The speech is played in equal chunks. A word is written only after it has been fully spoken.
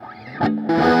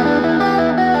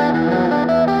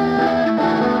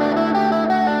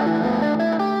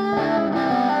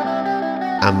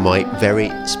And my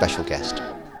very special guest,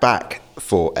 back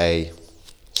for a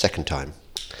second time,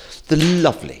 the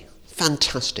lovely,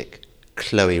 fantastic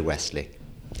Chloe Westley.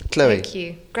 Chloe. Thank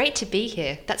you. Great to be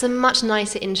here. That's a much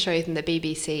nicer intro than the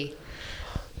BBC.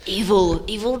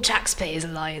 Evil Taxpayers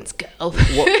Alliance girl.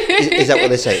 What, is that what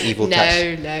they say? Evil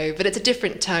No, but it's a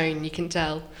different tone, you can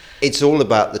tell. It's all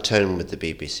about the tone with the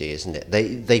BBC, isn't it?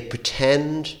 They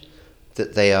pretend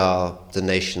that they are the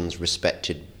nation's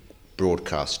respected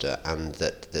broadcaster and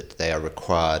that they are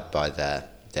required by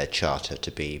their charter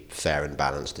to be fair and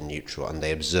balanced and neutral, and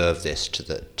they observe this to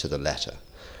the letter.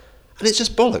 And it's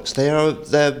just bollocks.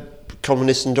 They're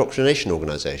communist indoctrination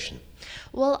organisation.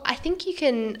 Well, I think you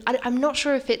can... I'm not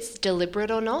sure if it's deliberate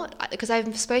or not, because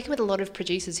I've spoken with a lot of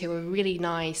producers who are really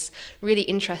nice, really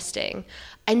interesting,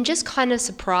 and just kind of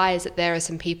surprised that there are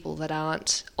some people that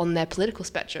aren't on their political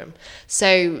spectrum.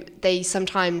 So they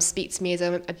sometimes speak to me as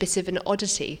a bit of an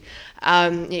oddity.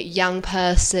 Young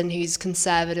person who's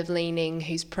conservative-leaning,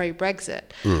 who's pro-Brexit.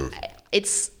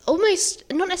 It's almost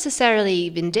not necessarily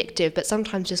vindictive, but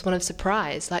sometimes just one of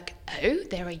surprise. Like, oh,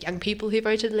 there are young people who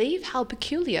voted Leave? How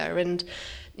peculiar. And,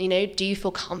 do you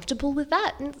feel comfortable with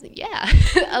that? And yeah,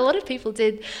 a lot of people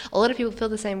did. A lot of people feel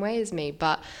the same way as me,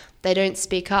 but they don't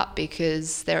speak up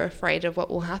because they're afraid of what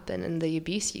will happen and the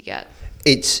abuse you get.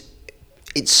 It's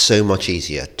so much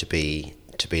easier to be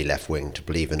left-wing, to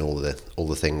believe in all the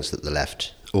things that the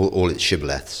left, all its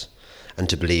shibboleths, and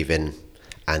to believe in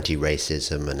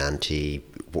anti-racism and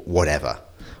anti-whatever,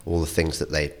 all the things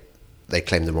that they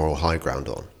claim the moral high ground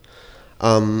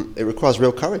on. It requires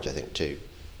real courage, I think, too.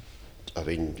 I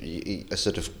mean, a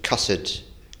sort of cussed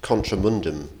contra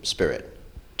mundum spirit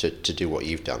to do what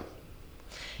you've done.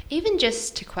 Even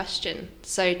just to question.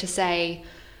 So to say,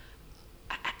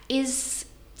 is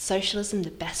socialism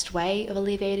the best way of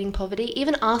alleviating poverty?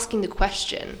 Even asking the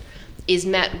question is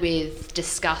met with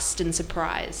disgust and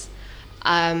surprise.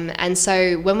 And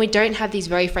so when we don't have these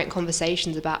very frank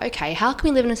conversations about, okay, how can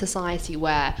we live in a society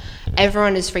where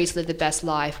everyone is free to live the best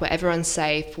life, where everyone's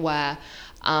safe, where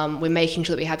we're making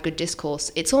sure that we have good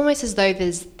discourse, it's almost as though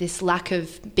there's this lack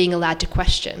of being allowed to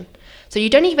question. So you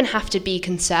don't even have to be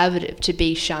conservative to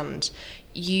be shunned.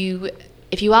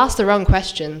 If you ask the wrong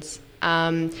questions,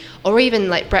 or even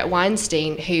like Brett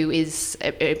Weinstein, who is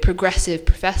a progressive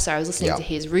professor, I was listening to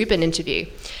his Rubin interview,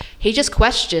 he just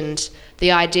questioned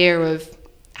the idea of,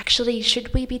 actually,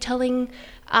 should we be telling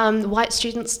white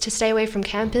students to stay away from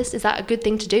campus? Is that a good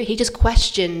thing to do? He just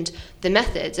questioned the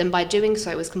methods, and by doing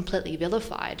so was completely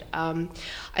vilified.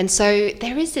 And so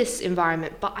there is this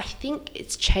environment, but I think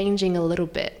it's changing a little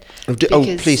bit.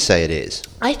 Please say it is.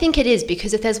 I think it is,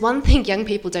 because if there's one thing young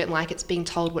people don't like, it's being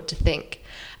told what to think.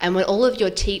 And when all of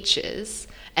your teachers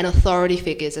and authority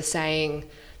figures are saying,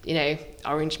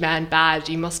 orange man bad,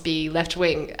 you must be left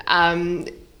wing,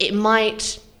 it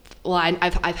might... Well,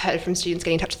 I've heard from students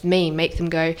getting in touch with me, make them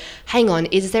go, hang on,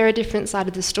 is there a different side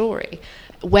of the story?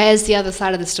 Where's the other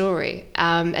side of the story?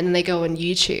 And then they go on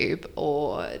YouTube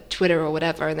or Twitter or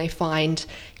whatever, and they find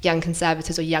young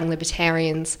conservatives or young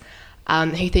libertarians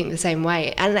who think the same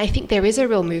way. And I think there is a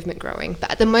real movement growing,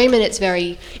 but at the moment it's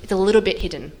a little bit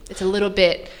hidden. It's a little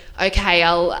bit, okay,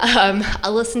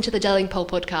 I'll listen to the Delingpod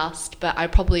podcast, but I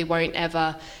probably won't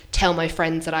ever tell my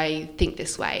friends that I think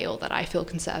this way or that I feel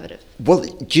conservative. Well,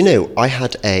 do you know, I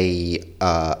had a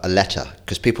letter,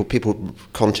 because people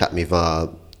contact me via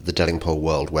the Delingpod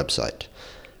World website,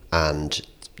 and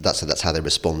that's how they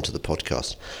respond to the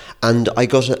podcast. And I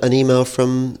got an email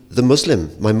from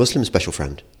my Muslim special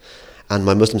friend. And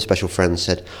my Muslim special friend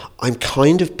said, I'm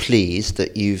kind of pleased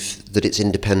that it's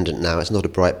independent now, it's not a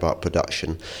Breitbart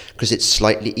production, because it's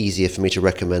slightly easier for me to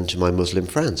recommend to my Muslim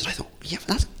friends. And I thought, yeah,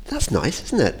 that's nice,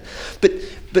 isn't it?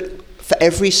 But for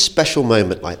every special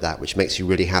moment like that, which makes you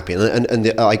really happy, and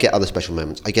I get other special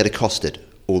moments, I get accosted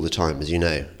all the time, as you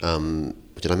know.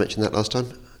 Did I mention that last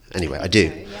time? Anyway, I do.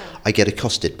 So, yeah. I get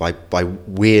accosted by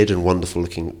weird and wonderful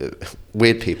looking,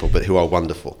 weird people, but who are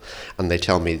wonderful. And they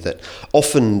tell me that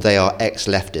often they are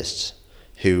ex-leftists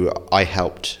who I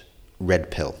helped red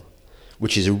pill,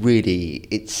 which is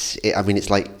it's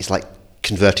like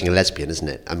converting a lesbian, isn't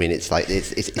it? I mean, it's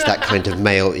that kind of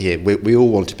male, we all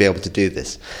want to be able to do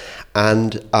this.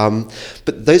 And,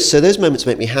 but those moments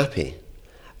make me happy.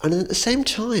 And at the same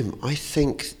time, I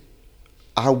think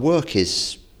our work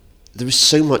there is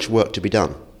so much work to be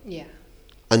done. Yeah.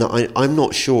 And I'm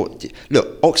not sure.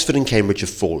 Look, Oxford and Cambridge have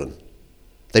fallen.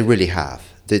 They really have.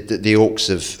 The orcs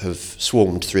have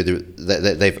swarmed through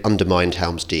they've undermined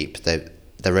Helm's Deep. They're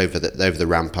over the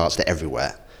ramparts. They're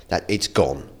everywhere. That it's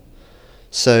gone.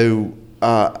 So,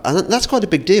 and that's quite a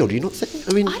big deal, do you not think?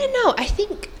 I mean, I don't know. I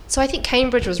think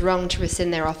Cambridge was wrong to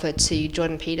rescind their offer to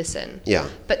Jordan Peterson. Yeah.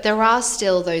 But there are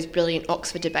still those brilliant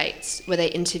Oxford debates where they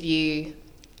interview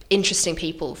interesting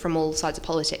people from all sides of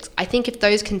politics. I think if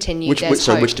those continue, which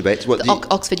debates? What, the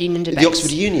Oxford Union debates. The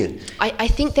Oxford Union? I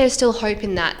think there's still hope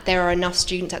in that there are enough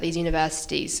students at these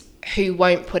universities who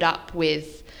won't put up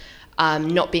with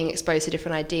not being exposed to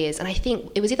different ideas. And I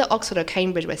think it was either Oxford or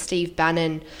Cambridge where Steve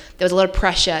Bannon, there was a lot of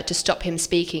pressure to stop him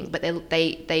speaking, but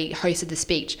they hosted the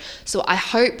speech. So I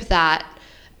hope that,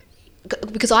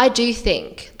 because I do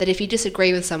think that if you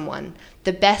disagree with someone,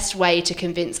 the best way to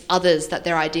convince others that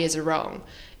their ideas are wrong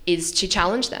is to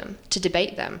challenge them, to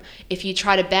debate them. If you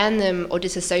try to ban them or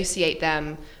disassociate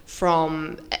them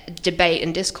from debate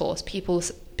and discourse, people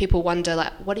wonder,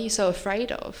 like, what are you so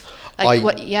afraid of? Like,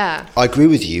 I agree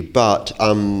with you, but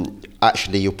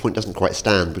actually your point doesn't quite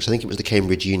stand, because I think it was the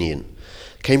Cambridge Union.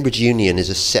 Cambridge Union is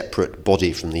a separate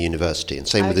body from the university, and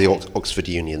same with the Oxford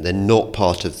Union. They're not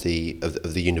part of the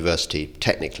university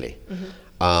technically.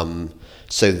 Mm-hmm.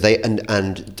 So they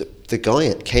and the guy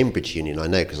at Cambridge Union, I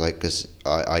know because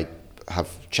I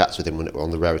have chats with him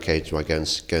on the rare occasions where I go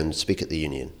and speak at the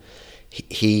union.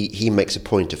 He makes a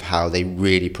point of how they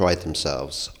really pride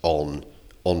themselves on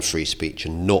free speech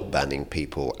and not banning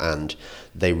people, and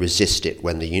they resist it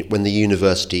when the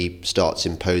university starts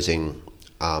imposing,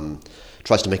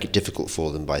 tries to make it difficult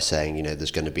for them by saying,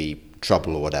 there's going to be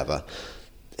trouble or whatever.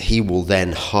 He will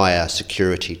then hire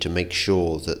security to make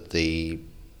sure that the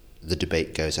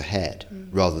debate goes ahead,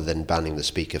 rather than banning the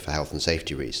speaker for health and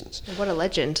safety reasons. What a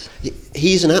legend.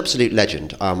 He's an absolute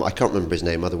legend. I can't remember his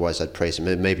name, otherwise I'd praise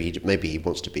him. Maybe he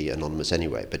wants to be anonymous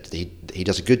anyway, but he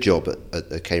does a good job at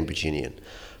the Cambridge Union.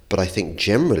 But I think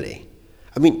generally,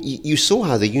 I mean, you saw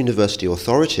how the university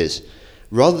authorities,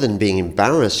 rather than being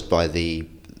embarrassed by the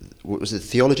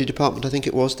theology department, I think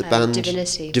it was, the banned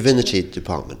divinity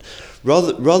department,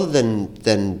 rather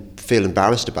than feel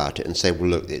embarrassed about it and say, well,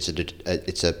 look,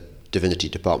 it's a divinity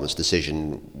department's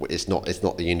decision, it's not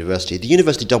the university. The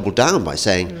university doubled down by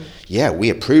saying, yeah, we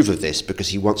approve of this because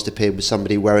he wants to appear with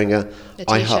somebody wearing a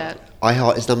I Heart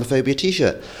Islamophobia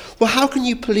t-shirt. Well, how can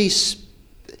you police,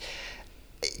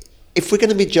 if we're going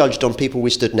to be judged on people we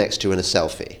stood next to in a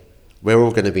selfie, we're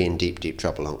all going to be in deep, deep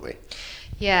trouble, aren't we?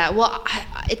 Yeah, well,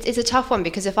 it's a tough one,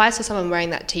 because if I saw someone wearing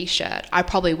that t-shirt, I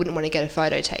probably wouldn't want to get a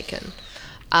photo taken.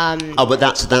 But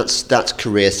that's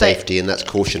career safety, and that's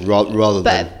caution rather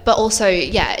than. But also,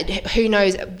 yeah, who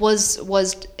knows? Was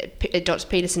Dr.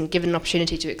 Peterson given an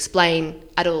opportunity to explain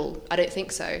at all? I don't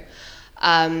think so,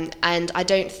 and I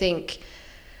don't think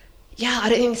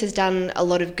this has done a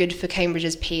lot of good for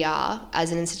Cambridge's PR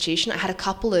as an institution. I had a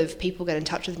couple of people get in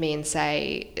touch with me and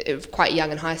say, quite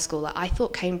young in high school, like, I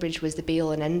thought Cambridge was the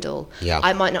be-all and end-all. Yeah.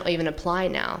 I might not even apply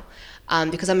now.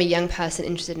 Because I'm a young person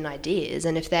interested in ideas,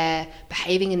 and if they're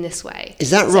behaving in this way. Is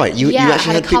that right? You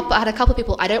actually I had a couple of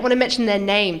people. I don't want to mention their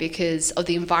name because of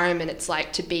the environment it's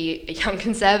like to be a young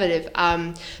conservative.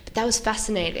 But that was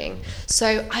fascinating.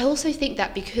 So I also think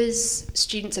that because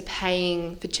students are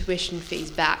paying for tuition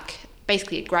fees back,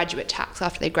 basically a graduate tax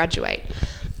after they graduate,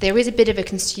 there is a bit of a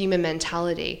consumer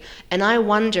mentality. And I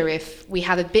wonder if we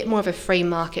have a bit more of a free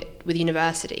market with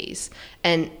universities,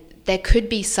 and there could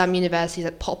be some universities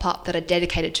that pop up that are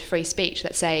dedicated to free speech,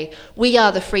 that say, we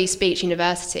are the free speech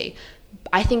university.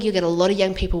 I think you'll get a lot of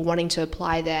young people wanting to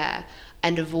apply there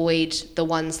and avoid the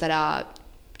ones that are,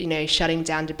 shutting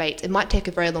down debates. It might take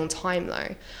a very long time,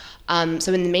 though.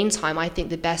 So in the meantime, I think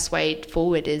the best way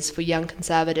forward is for young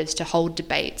conservatives to hold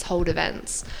debates, hold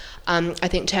events. I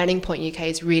think Turning Point UK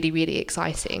is really, really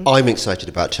exciting. I'm excited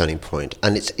about Turning Point,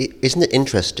 and isn't it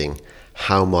interesting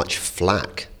how much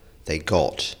flack they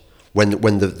got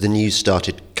when the news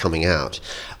started coming out.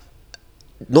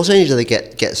 Not only do they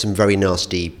get some very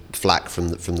nasty flack from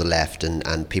the left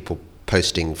and people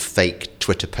posting fake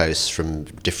Twitter posts from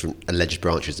different alleged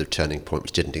branches of Turning Point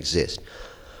which didn't exist,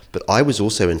 but I was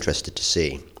also interested to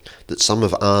see that some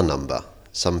of our number,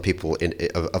 some people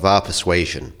of our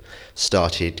persuasion,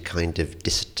 started kind of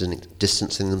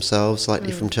distancing themselves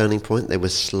slightly from Turning Point. They were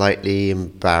slightly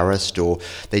embarrassed, or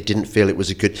they didn't feel it was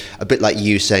a bit like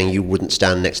you saying you wouldn't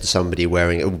stand next to somebody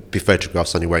be photographed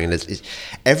somebody wearing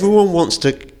everyone wants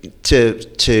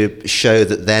to show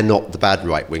that they're not the bad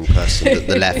right-wing person that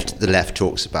the left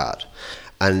talks about.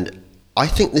 And I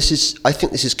think this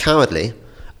is cowardly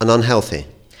and unhealthy.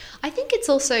 I think it's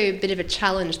also a bit of a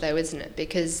challenge, though, isn't it?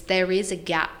 Because there is a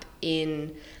gap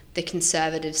in the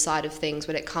conservative side of things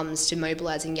when it comes to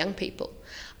mobilising young people.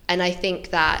 And I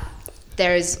think that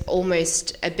there is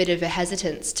almost a bit of a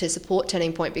hesitance to support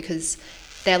Turning Point because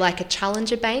They're like a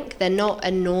challenger bank. They're not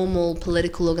a normal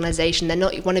political organisation. They're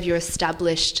not one of your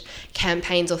established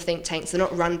campaigns or think tanks. They're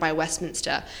not run by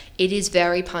Westminster. It is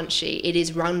very punchy. It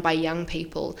is run by young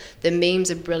people. The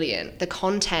memes are brilliant. The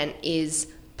content is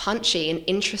punchy and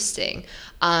interesting.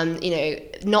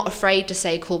 Not afraid to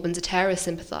say Corbyn's a terrorist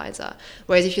sympathiser.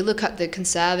 Whereas if you look at the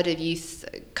Conservative youth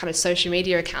kind of social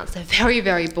media accounts, they're very,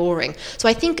 very boring. So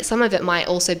I think some of it might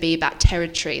also be about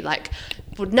territory. Like,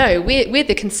 well, no, we're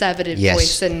the Conservative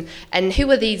voice, and who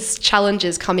are these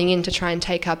challengers coming in to try and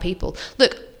take our people?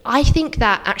 Look, I think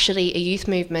that actually a youth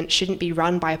movement shouldn't be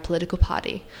run by a political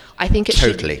party. I think it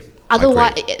totally.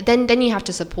 Otherwise, then you have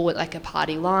to support like a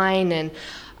party line, and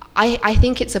I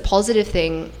think it's a positive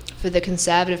thing for the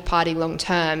Conservative Party long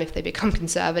term, if they become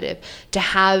Conservative, to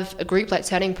have a group like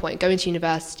Turning Point going to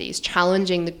universities,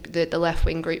 challenging the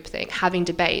left-wing groupthink, having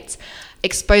debates,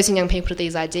 exposing young people to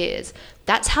these ideas.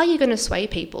 That's how you're going to sway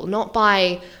people, not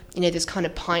by this kind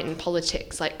of pint and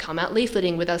politics, like come out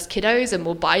leafleting with us kiddos and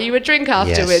we'll buy you a drink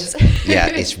afterwards. Yes. Yeah,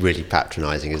 it's really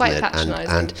patronising, isn't it? Quite patronising.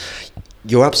 And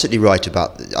you're absolutely right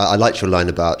about, I liked your line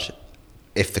about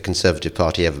if the Conservative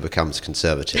Party ever becomes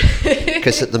Conservative,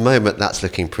 because at the moment that's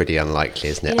looking pretty unlikely,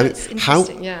 isn't it? It's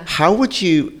interesting, how would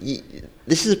you?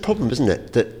 This is a problem, isn't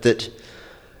it? That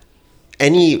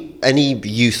any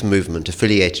youth movement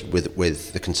affiliated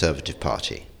with the Conservative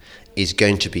Party is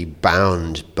going to be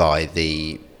bound by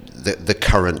the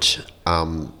current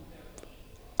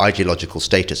ideological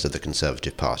status of the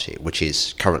Conservative Party, which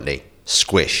is currently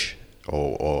squish,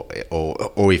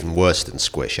 or even worse than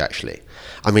squish, actually.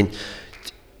 I mean,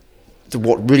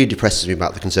 what really depresses me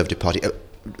about the Conservative Party,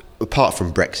 apart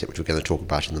from Brexit, which we're going to talk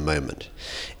about in a moment,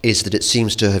 is that it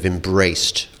seems to have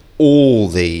embraced all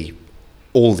the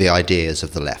ideas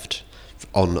of the left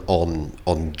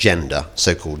on gender,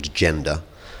 so-called gender,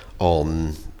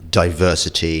 on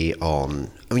diversity,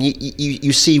 on. I mean,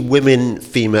 you see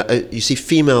you see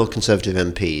female Conservative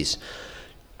MPs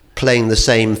playing the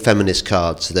same feminist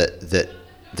cards that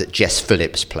Jess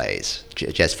Phillips plays.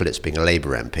 Jess Phillips being a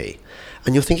Labour MP.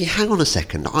 And you're thinking, hang on a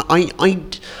second,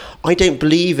 I don't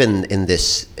believe in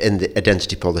the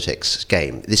identity politics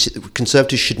game.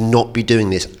 Conservatives should not be doing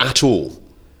this at all.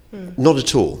 Not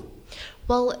at all.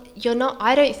 Well, you're not.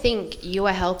 I don't think you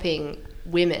are helping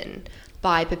women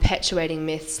by perpetuating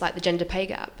myths like the gender pay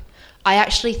gap. I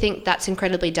actually think that's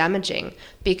incredibly damaging,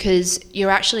 because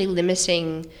you're actually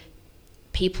limiting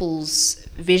people's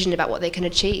vision about what they can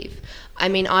achieve. I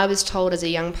mean, I was told as a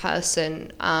young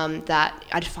person that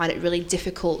I'd find it really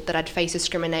difficult, that I'd face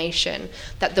discrimination,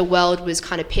 that the world was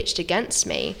kind of pitched against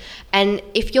me. And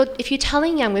if you're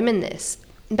telling young women this,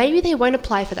 maybe they won't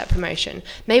apply for that promotion.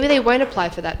 Maybe they won't apply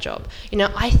for that job.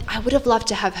 I would have loved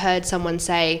to have heard someone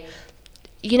say,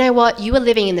 you know what, you are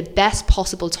living in the best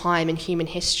possible time in human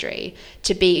history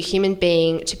to be a human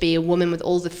being, to be a woman with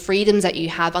all the freedoms that you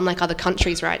have, unlike other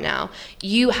countries right now.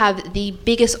 You have the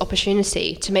biggest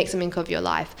opportunity to make something of your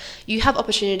life. You have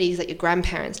opportunities that your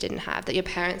grandparents didn't have, that your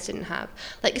parents didn't have.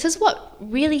 Like, this is what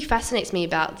really fascinates me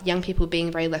about young people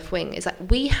being very left-wing, is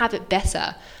that we have it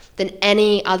better than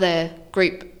any other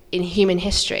group in human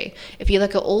history. If you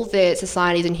look at all the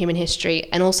societies in human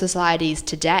history and all societies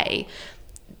today,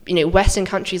 Western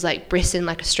countries like Britain,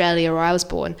 like Australia, where I was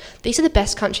born, these are the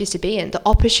best countries to be in. The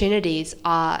opportunities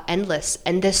are endless,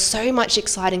 and there's so much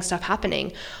exciting stuff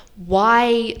happening.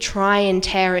 Why try and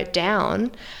tear it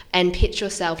down and pitch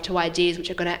yourself to ideas which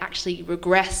are going to actually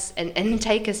regress and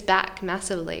take us back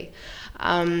massively?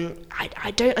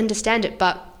 I don't understand it,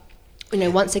 but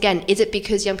once again, is it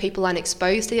because young people aren't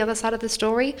exposed to the other side of the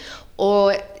story,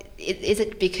 or is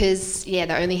it because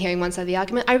they're only hearing one side of the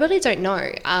argument? I really don't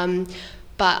know.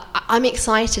 But I'm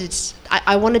excited.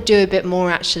 I want to do a bit more,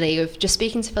 actually, of just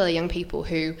speaking to fellow young people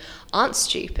who aren't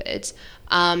stupid,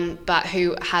 but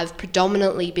who have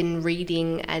predominantly been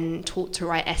reading and taught to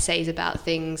write essays about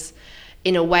things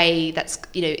in a way that's,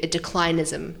 a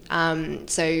declinism.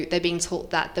 So they're being taught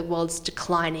that the world's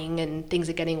declining and things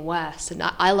are getting worse. And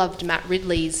I loved Matt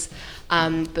Ridley's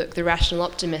book, The Rational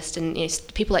Optimist, and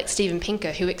people like Steven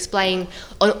Pinker, who explain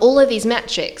on all of these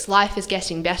metrics, life is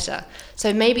getting better.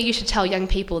 So maybe you should tell young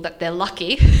people that they're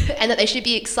lucky and that they should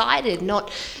be excited,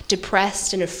 not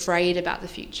depressed and afraid about the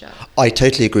future. I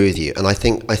totally agree with you, and I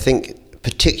think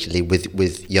particularly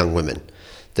with young women,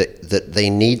 that they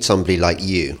need somebody like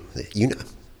you.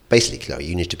 Basically, Chloe,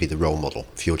 you need to be the role model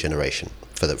for your generation.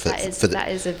 That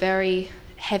is a very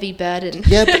heavy burden.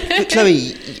 Yeah, but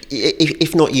Chloe,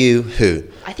 if not you, who?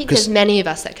 I think there's many of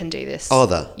us that can do this. Are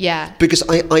there? Yeah. Because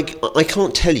I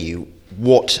can't tell you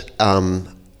what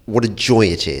a joy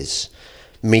it is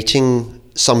meeting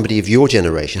somebody of your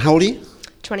generation. How old are you?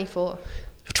 24.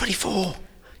 You're 24.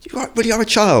 really are a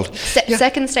child.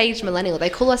 Second stage millennial. They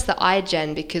call us the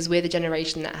iGen because we're the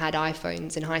generation that had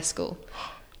iPhones in high school.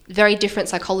 Very different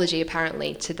psychology,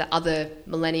 apparently, to the other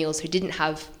millennials who didn't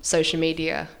have social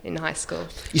media in high school.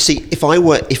 You see, if I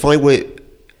were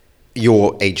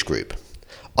your age group,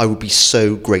 I would be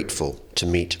so grateful to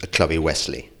meet a clubby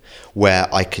Westley, where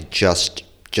I could just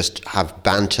have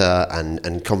banter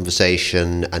and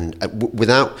conversation and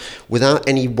without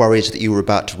any worries that you were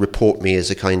about to report me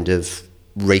as a kind of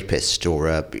rapist or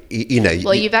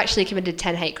Well, you've actually committed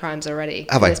 10 hate crimes already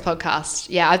in this podcast.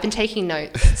 Yeah, I've been taking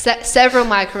notes. Several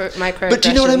micro. But do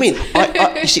you know what I mean?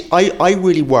 You see, I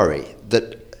really worry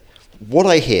that what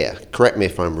I hear, correct me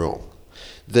if I'm wrong,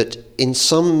 that in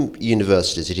some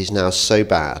universities it is now so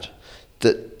bad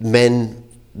that men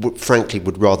frankly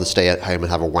would rather stay at home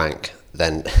and have a wank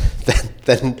than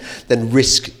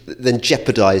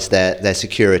jeopardize their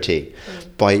security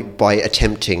by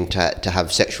attempting to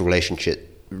have sexual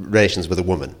relations with a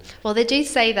woman. Well, they do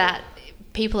say that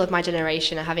people of my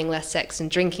generation are having less sex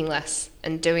and drinking less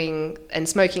and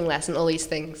smoking less and all these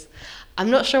things. I'm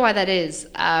not sure why that is.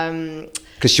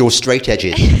 Because you're straight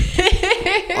edged.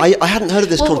 I hadn't heard of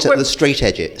this concept of the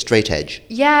straight edge.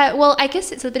 Yeah, well, I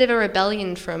guess it's a bit of a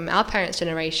rebellion from our parents'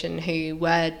 generation who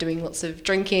were doing lots of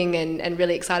drinking and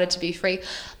really excited to be free.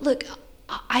 Look,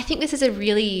 I think this is a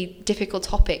really difficult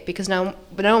topic because no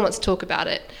one wants to talk about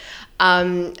it.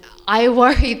 I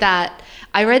worry that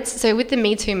with the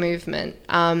Me Too movement,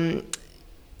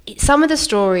 some of the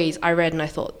stories I read and I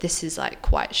thought, this is like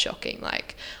quite shocking.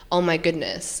 Like, oh my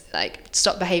goodness, like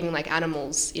stop behaving like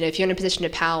animals. If you're in a position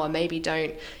of power, maybe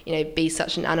don't, be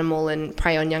such an animal and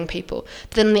prey on young people.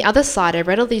 But then on the other side, I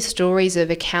read all these stories of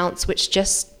accounts which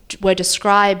just were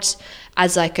described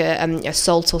as like a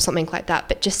assault or something like that,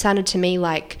 but just sounded to me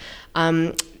like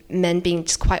men being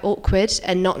just quite awkward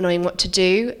and not knowing what to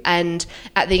do, and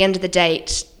at the end of the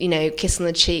date, kiss on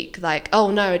the cheek, like, oh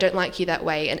no, I don't like you that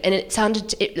way, and it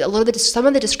sounded some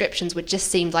of the descriptions would just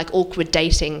seem like awkward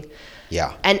dating.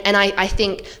 Yeah. And I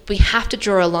think we have to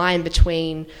draw a line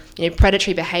between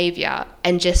predatory behaviour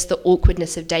and just the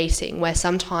awkwardness of dating, where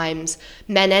sometimes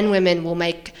men and women will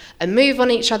make a move on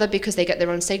each other because they get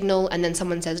their own signal, and then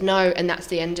someone says no, and that's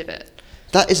the end of it.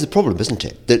 That is the problem, isn't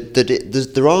it?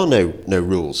 There are no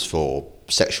rules for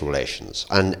sexual relations,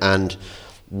 and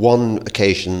one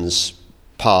occasion's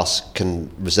pass can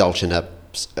result in a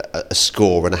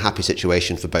score and a happy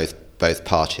situation for both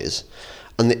parties,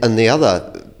 and the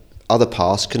other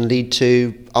pass can lead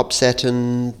to upset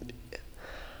and.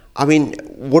 I mean,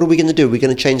 what are we going to do? We're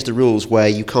going to change the rules where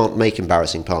you can't make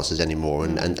embarrassing passes anymore,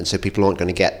 and so people aren't going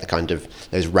to get the kind of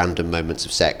those random moments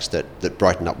of sex that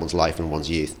brighten up one's life and one's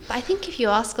youth. I think if you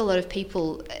ask a lot of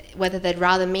people whether they'd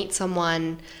rather meet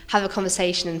someone, have a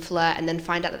conversation and flirt, and then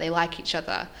find out that they like each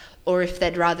other, or if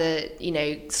they'd rather,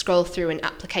 scroll through an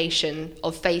application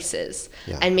of faces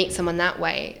and meet someone that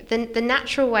way, then the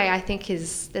natural way, I think,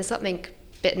 is there's something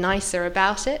a bit nicer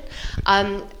about it.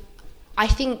 I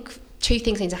think two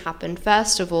things need to happen.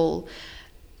 First of all,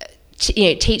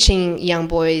 teaching young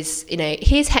boys,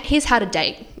 here's how to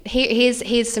date.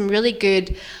 Here's some really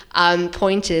good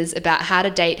pointers about how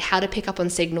to date, how to pick up on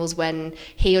signals when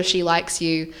he or she likes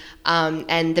you,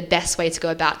 and the best way to go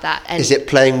about that. And is it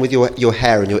playing with your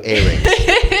hair and your earrings?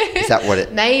 Is that what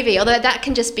it? Maybe, although that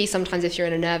can just be sometimes if you're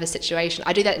in a nervous situation.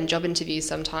 I do that in job interviews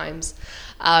sometimes.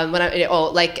 Or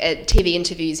like TV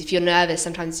interviews, if you're nervous,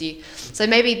 sometimes you. So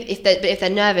maybe if they're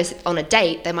nervous on a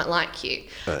date, they might like you.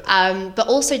 Right. But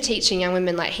also teaching young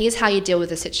women, like, here's how you deal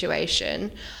with a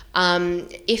situation.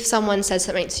 If someone says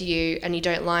something to you and you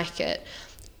don't like it,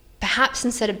 perhaps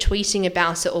instead of tweeting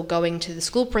about it or going to the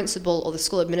school principal or the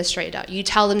school administrator, you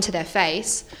tell them to their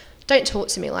face, don't talk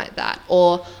to me like that,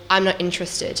 or I'm not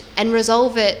interested, and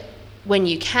resolve it when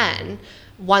you can,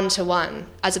 one-to-one,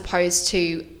 as opposed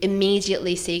to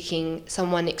immediately seeking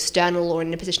someone external or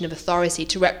in a position of authority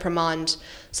to reprimand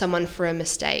someone for a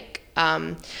mistake.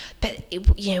 But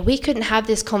we couldn't have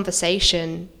this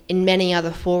conversation in many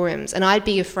other forums, and I'd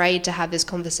be afraid to have this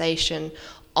conversation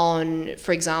on,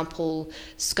 for example,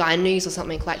 Sky News or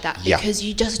something like that, because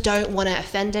you just don't want to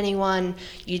offend anyone.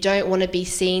 You don't want to be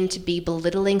seen to be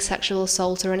belittling sexual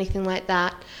assault or anything like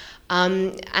that.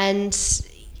 And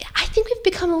I think we've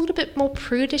become a little bit more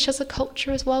prudish as a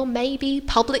culture as well, maybe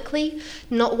publicly,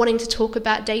 not wanting to talk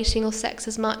about dating or sex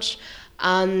as much.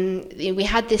 We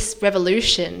had this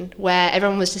revolution where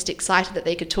everyone was just excited that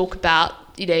they could talk about,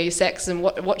 sex and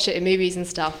watch it in movies and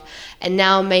stuff. And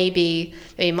now maybe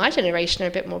my generation are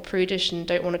a bit more prudish and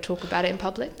don't want to talk about it in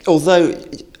public. Although,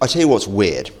 I tell you what's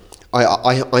weird.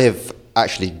 I have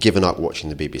actually given up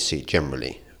watching the BBC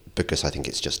generally because I think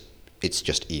it's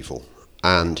just evil.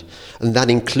 and that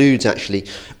includes actually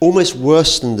almost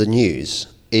worse than the news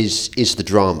is the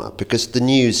drama, because the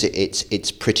news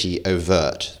it's pretty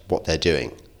overt what they're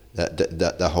doing,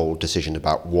 the whole decision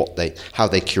about how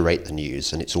they curate the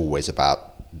news, and it's always about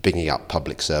bigging up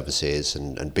public services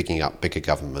and bigging up bigger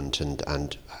government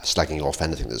and slagging off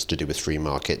anything that's to do with free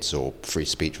markets or free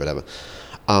speech, whatever.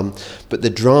 But the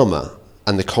drama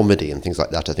and the comedy and things like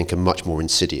that, I think, are much more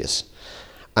insidious.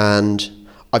 And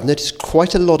I've noticed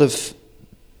quite a lot of...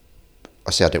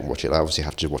 I say I don't watch it. I obviously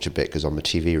have to watch a bit because I'm a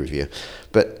TV reviewer.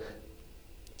 But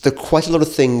there are quite a lot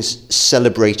of things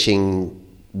celebrating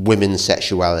women's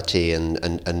sexuality and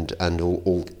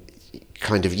all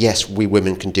kind of, yes, we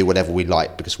women can do whatever we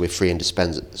like because we're free and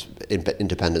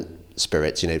independent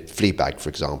spirits. Fleabag, for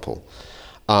example.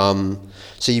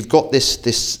 So you've got this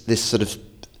sort of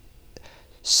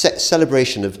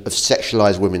celebration of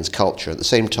sexualized women's culture, at the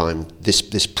same time this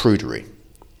prudery.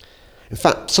 In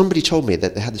fact, somebody told me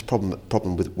that they had this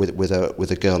problem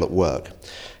with a girl at work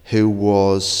who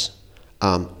was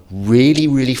really,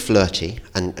 really flirty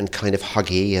and kind of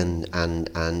huggy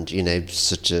and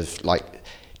sort of like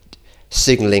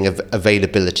signalling of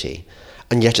availability,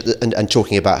 and yet and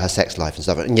talking about her sex life and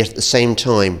stuff, and yet at the same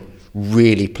time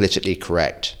really politically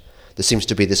correct. There seems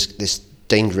to be this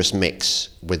dangerous mix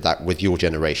with your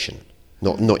generation,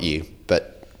 not you,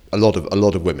 but a lot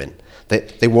of women.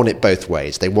 They want it both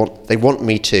ways. They want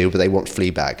Me Too, but they want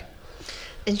Fleabag.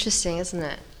 Interesting, isn't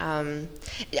it?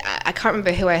 I can't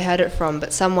remember who I heard it from,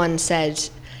 but someone said,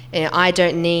 I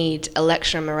don't need a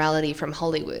lecture on morality from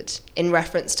Hollywood, in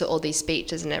reference to all these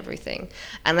speeches and everything.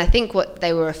 And I think what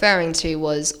they were referring to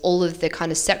was all of the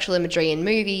kind of sexual imagery in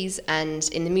movies and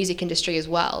in the music industry as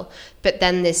well. But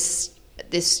then this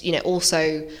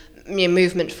also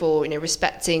movement for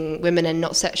respecting women and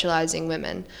not sexualizing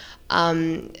women.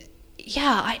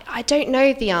 I don't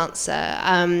know the answer.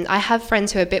 I have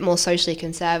friends who are a bit more socially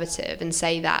conservative and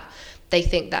say that they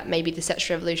think that maybe the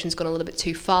sexual revolution's gone a little bit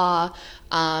too far.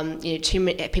 Too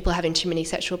many people having too many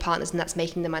sexual partners, and that's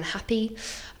making them unhappy.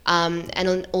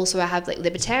 And also I have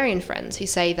libertarian friends who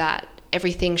say that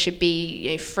everything should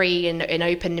be free and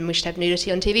open, and we should have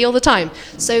nudity on TV all the time.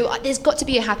 So there's got to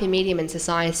be a happy medium in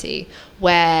society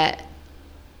where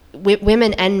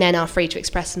women and men are free to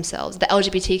express themselves. The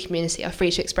LGBT community are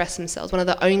free to express themselves. One of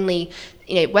the only,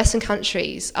 Western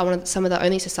countries are some of the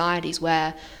only societies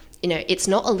where, it's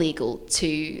not illegal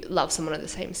to love someone of the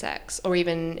same sex or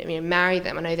even marry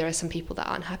them. I know there are some people that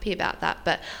aren't happy about that,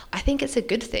 but I think it's a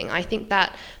good thing. I think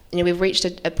that we've reached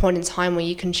a point in time where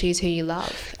you can choose who you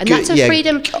love, and that's a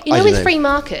freedom. With free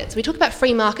markets, we talk about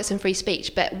free markets and free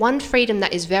speech, but one freedom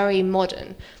that is very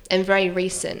modern and very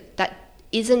recent that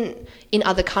isn't in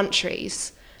other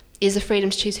countries is the freedom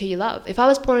to choose who you love. If I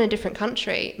was born in a different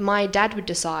country, my dad would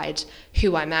decide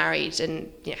who I married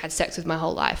and had sex with my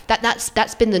whole life.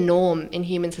 That's been the norm in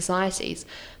human societies.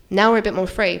 Now we're a bit more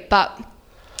free, but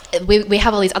we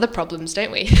have all these other problems,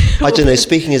 don't we? I don't know.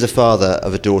 Speaking as a father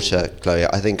of a daughter, Chloe,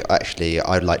 I think actually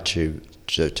I'd like to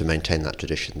maintain that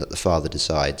tradition that the father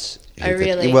decides. Oh,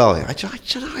 really? Well,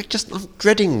 I'm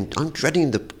dreading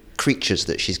the creatures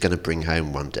that she's going to bring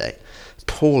home one day.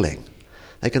 Appalling.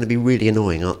 They're going to be really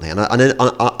annoying, aren't they? And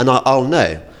I'll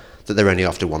know that they're only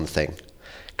after one thing,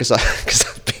 because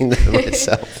I've been there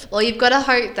myself. Well, you've got to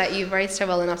hope that you've raised her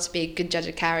well enough to be a good judge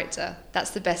of character. That's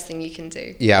the best thing you can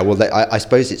do. Yeah, well, I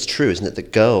suppose it's true, isn't it,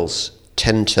 that girls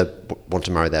tend to want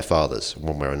to marry their fathers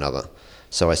one way or another.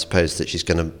 So I suppose that she's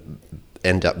going to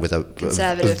end up with a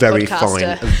very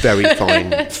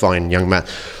fine young man.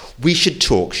 We should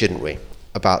talk, shouldn't we,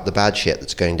 about the bad shit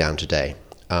that's going down today.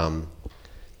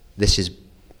 This is,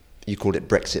 you called it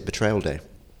Brexit Betrayal Day.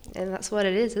 And that's what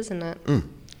it is, isn't it?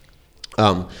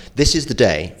 This is the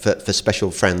day for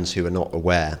special friends who are not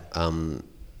aware.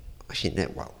 Actually, no,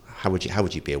 well, how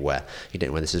would you be aware? You don't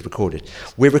know when this is recorded.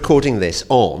 We're recording this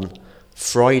on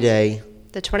Friday,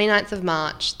 the 29th of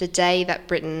March, the day that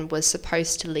Britain was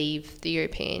supposed to leave the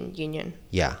European Union.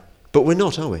 Yeah, but we're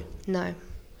not, are we? No.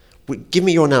 Give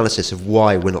me your analysis of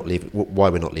why we're not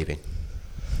leaving.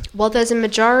 Well, there's a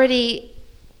majority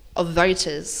of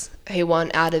voters who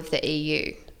want out of the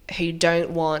EU, who don't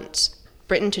want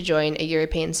Britain to join a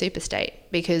European superstate,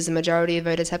 because the majority of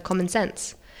voters have common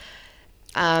sense.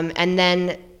 And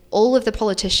then all of the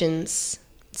politicians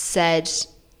said,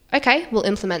 okay, we'll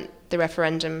implement the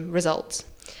referendum results.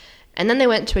 And then they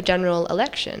went to a general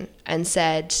election and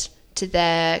said to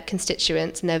their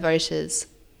constituents and their voters,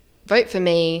 vote for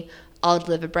me, I'll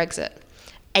deliver Brexit.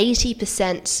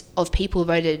 80% of people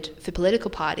voted for political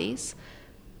parties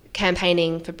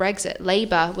campaigning for Brexit.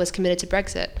 Labour was committed to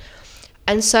Brexit.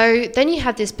 And so then you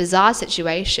have this bizarre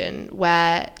situation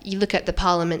where you look at the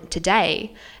Parliament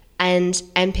today and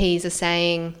MPs are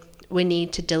saying we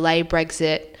need to delay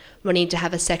Brexit, we need to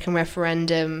have a second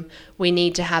referendum, we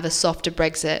need to have a softer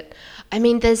Brexit. I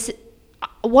mean,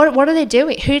 what are they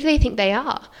doing? Who do they think they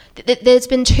are? There's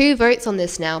been 2 votes on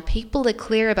this now. People are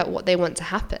clear about what they want to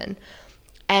happen.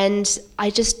 And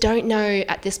I just don't know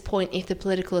at this point if the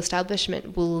political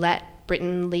establishment will let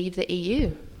Britain leave the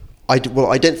EU. I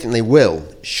don't think they will.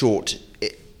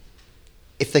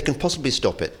 If they can possibly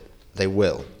stop it, they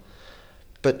will.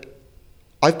 But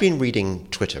I've been reading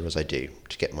Twitter, as I do,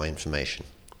 to get my information.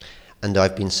 And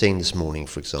I've been seeing this morning,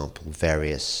 for example,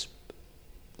 various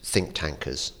think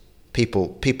tankers,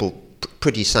 people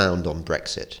pretty sound on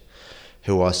Brexit,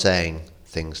 who are saying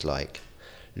things like,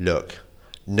 look,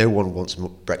 no one wants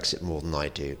Brexit more than I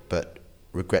do, but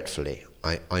regretfully,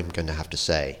 I'm going to have to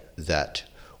say that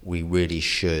the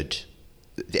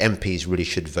MPs really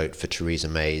should vote for Theresa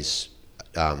May's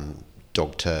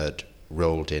dog turd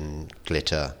rolled in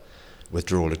glitter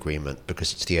withdrawal agreement,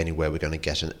 because it's the only way we're going to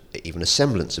get even a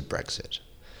semblance of Brexit.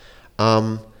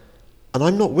 And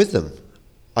I'm not with them.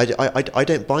 I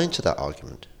don't buy into that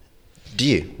argument. Do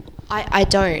you? I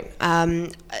don't.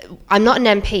 I'm not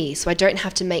an MP, so I don't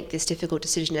have to make this difficult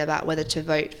decision about whether to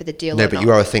vote for the deal or not. No, but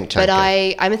you are a think tanker. But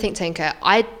I'm a think tanker.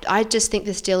 I just think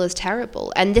this deal is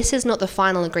terrible. And this is not the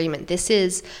final agreement. This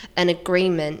is an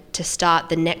agreement to start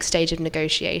the next stage of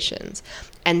negotiations.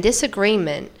 And this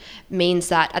agreement means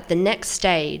that at the next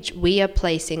stage, we are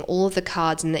placing all of the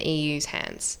cards in the EU's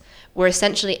hands. We're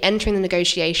essentially entering the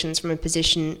negotiations from a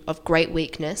position of great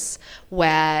weakness,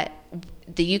 where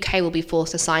the UK will be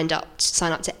forced to sign up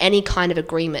to any kind of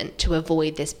agreement to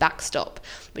avoid this backstop,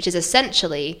 which is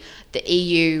essentially the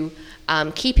EU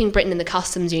keeping Britain in the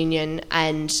customs union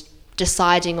and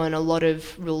deciding on a lot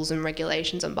of rules and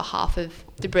regulations on behalf of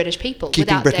the British people.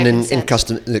 Keeping Britain in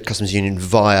the customs union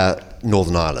via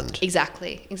Northern Ireland.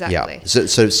 Exactly. Yeah.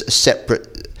 So a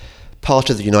separate part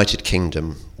of the United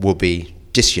Kingdom will be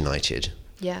disunited.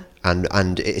 Yeah.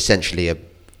 And essentially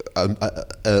an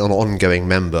ongoing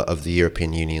member of the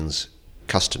European Union's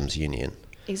customs union.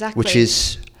 Exactly. Which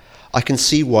is, I can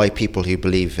see why people who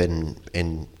believe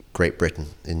in Great Britain,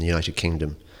 in the United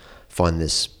Kingdom, find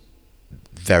this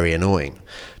very annoying.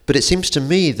 But it seems to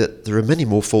me that there are many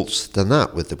more faults than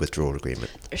that with the withdrawal agreement.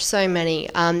 There's so many.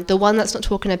 The one that's not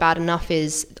talking about enough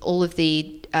is all of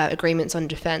the agreements on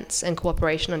defence and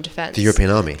cooperation on defence. The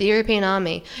European Army. The European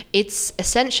Army. It's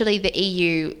essentially the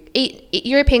EU.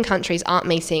 European countries aren't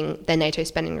meeting their NATO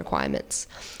spending requirements.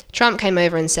 Trump came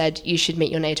over and said, you should meet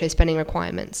your NATO spending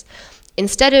requirements.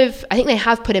 Instead of, I think they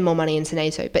have put in more money into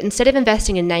NATO, but instead of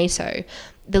investing in NATO,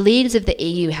 the leaders of the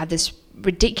EU have this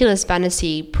ridiculous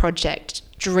vanity project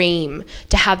dream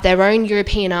to have their own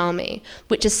European army,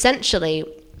 which essentially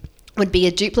would be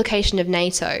a duplication of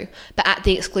NATO, but at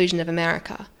the exclusion of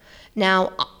America.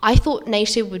 Now, I thought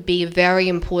NATO would be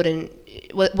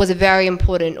was a very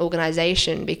important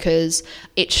organization because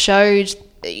it showed,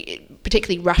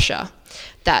 particularly Russia,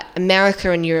 that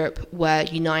America and Europe were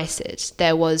united.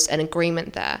 There was an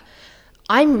agreement there.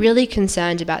 I'm really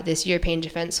concerned about this European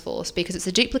Defence Force because it's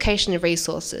a duplication of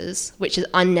resources, which is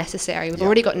unnecessary. We've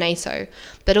already got NATO,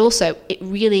 but also it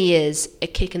really is a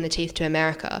kick in the teeth to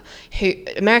America, who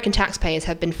American taxpayers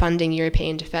have been funding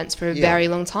European defence for a very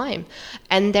long time.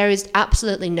 And there is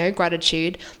absolutely no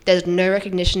gratitude. There's no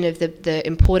recognition of the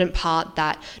important part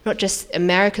that not just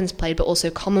Americans played, but also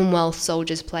Commonwealth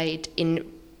soldiers played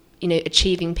in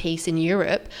achieving peace in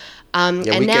Europe. We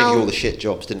gave you all the shit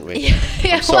jobs, didn't we?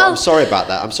 I'm sorry about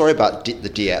that. I'm sorry about the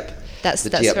Dieppe,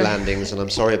 Dieppe landings, and I'm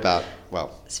sorry about,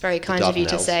 it's very kind of you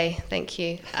to say. Thank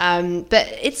you. But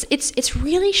it's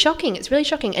really shocking. It's really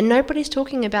shocking, and nobody's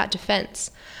talking about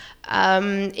defence.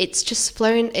 It's just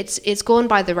flown. It's gone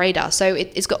by the radar. So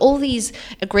it's got all these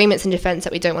agreements in defence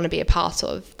that we don't want to be a part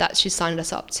of. That she's signed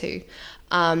us up to.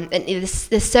 And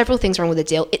there's several things wrong with the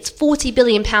deal. It's £40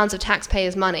 billion of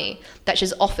taxpayers' money that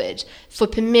she's offered for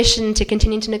permission to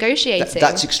continue to negotiate.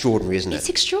 That's extraordinary, isn't it? It's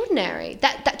extraordinary.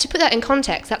 That to put that in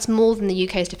context, that's more than the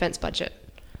UK's defence budget.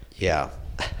 Yeah.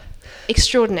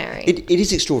 Extraordinary. It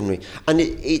is extraordinary. And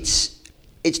it's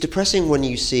depressing when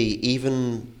you see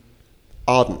even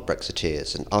ardent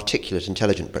Brexiteers and articulate,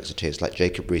 intelligent Brexiteers like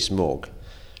Jacob Rees-Mogg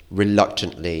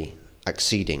reluctantly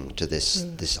acceding to this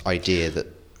idea that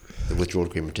the withdrawal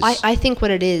agreement is... I think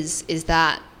what it is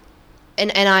that,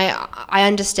 and I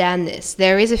understand this,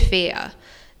 there is a fear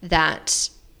that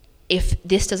if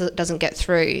this doesn't get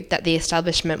through, that the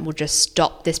establishment will just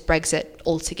stop this Brexit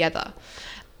altogether.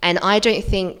 And I don't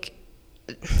think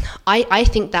I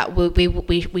think that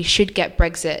we should get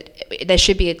Brexit. There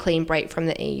should be a clean break from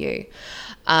the EU.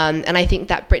 And I think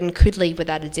that Britain could leave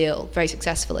without a deal very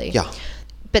successfully. Yeah.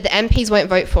 But the MPs won't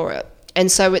vote for it. And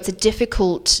so it's a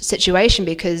difficult situation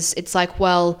because it's like,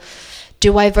 well,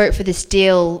 do I vote for this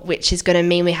deal, which is going to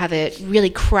mean we have a really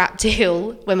crap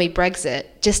deal when we Brexit,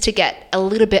 just to get a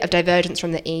little bit of divergence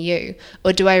from the EU?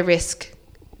 Or do I risk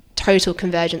total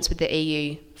convergence with the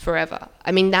EU forever?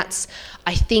 I mean,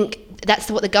 I think that's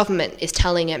what the government is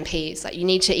telling MPs. Like, you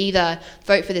need to either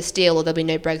vote for this deal or there'll be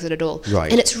no Brexit at all.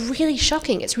 Right. And it's really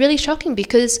shocking. It's really shocking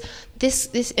because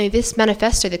this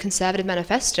manifesto, the Conservative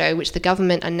manifesto, which the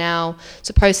government are now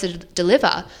supposed to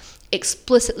deliver,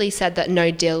 explicitly said that no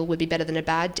deal would be better than a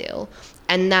bad deal,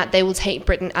 and that they will take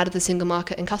Britain out of the single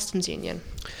market and customs union.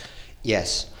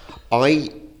 Yes.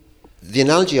 The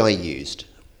analogy I used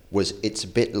was, it's a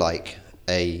bit like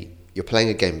you're playing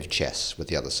a game of chess with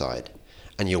the other side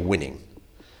and you're winning,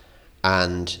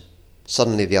 and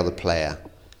suddenly the other player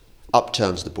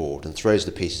upturns the board and throws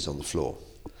the pieces on the floor.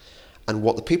 And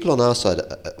what the people on our side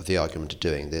of the argument are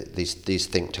doing, these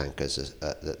think tankers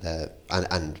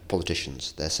and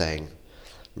politicians, they're saying,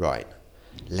 right,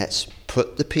 let's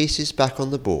put the pieces back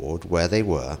on the board where they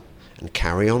were and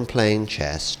carry on playing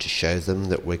chess to show them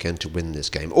that we're going to win this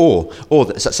game. Or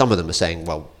some of them are saying,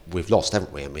 well, we've lost,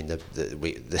 haven't we? I mean,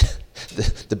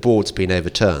 the board's been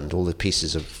overturned. All the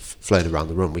pieces have flown around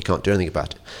the room. We can't do anything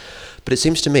about it. But it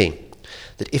seems to me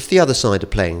that if the other side are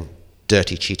playing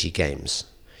dirty, cheaty games,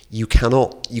 you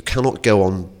cannot go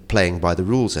on playing by the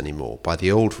rules anymore, by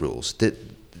the old rules.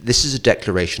 This is a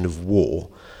declaration of war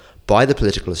by the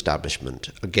political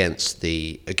establishment against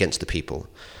the people.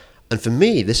 And for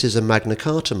me, this is a Magna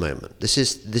Carta moment. This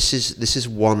is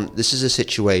a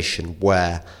situation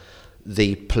where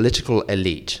the political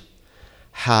elite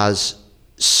has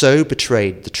so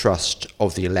betrayed the trust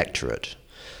of the electorate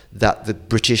that the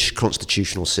British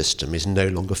constitutional system is no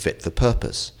longer fit for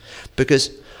purpose.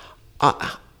 Because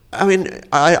I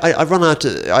run out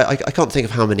of, I can't think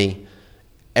of how many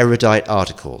erudite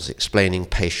articles explaining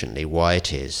patiently why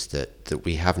it is that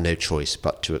we have no choice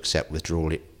but to accept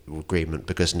withdrawal agreement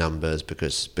because numbers,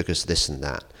 because this and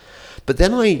that. But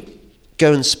then I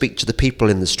go and speak to the people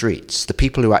in the streets, the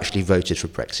people who actually voted for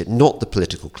Brexit, not the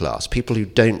political class, people who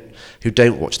don't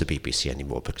watch the BBC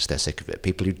anymore because they're sick of it,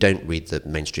 people who don't read the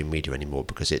mainstream media anymore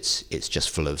because it's just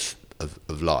full of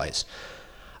lies.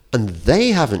 And they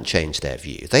haven't changed their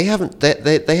view. They haven't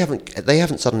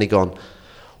suddenly gone,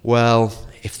 well,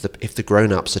 if the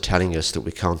grown-ups are telling us that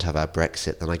we can't have our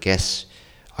Brexit, then I guess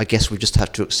we just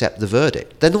have to accept the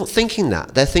verdict. They're not thinking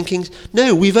that. They're thinking,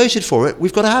 no, we voted for it.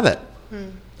 We've got to have it.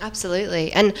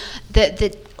 Absolutely. And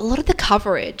a lot of the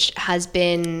coverage has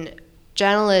been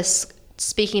journalists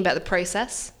speaking about the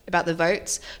process, about the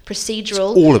votes,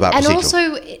 procedural. It's all about and procedural.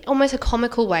 Also almost a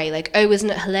comical way, like, oh, isn't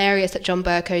it hilarious that John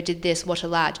Bercow did this? What a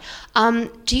lad.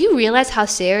 Do you realise how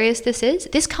serious this is?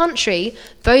 This country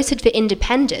voted for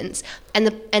independence,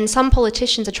 and some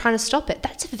politicians are trying to stop it.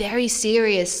 That's a very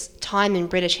serious time in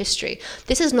British history.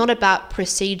 This is not about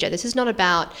procedure. This is not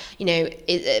about,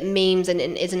 memes and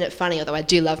isn't it funny, although I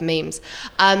do love memes.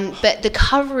 But the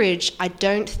coverage, I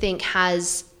don't think,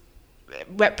 has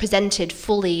represented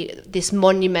fully this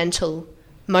monumental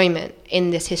moment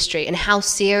in this history and how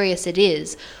serious it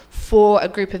is for a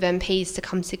group of MPs to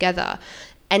come together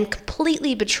and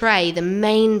completely betray the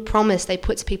main promise they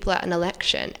put to people at an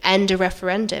election and a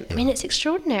referendum. I mean, it's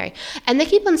extraordinary. And they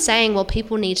keep on saying, well,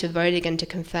 people need to vote again to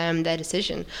confirm their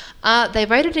decision. They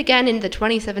voted again in the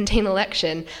 2017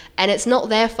 election, and it's not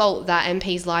their fault that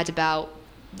MPs lied about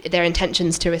their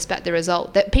intentions to respect the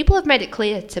result. That people have made it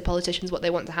clear to politicians what they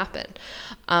want to happen.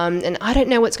 And I don't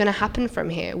know what's going to happen from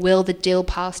here. Will the deal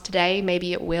pass today?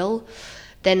 Maybe it will.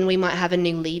 Then we might have a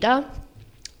new leader.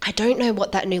 I don't know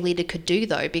what that new leader could do,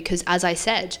 though, because, as I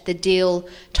said, the deal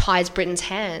ties Britain's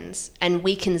hands and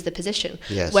weakens the position.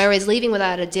 Yes. Whereas leaving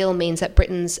without a deal means that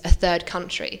Britain's a third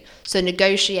country. So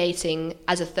negotiating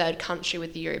as a third country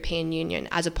with the European Union,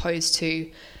 as opposed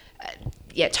to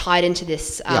tied into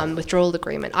this withdrawal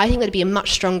agreement, I think that'd be a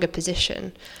much stronger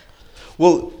position.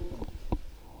 Well,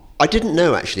 I didn't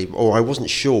know, actually, or I wasn't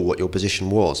sure what your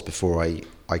position was before I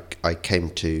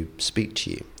came to speak to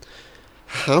you.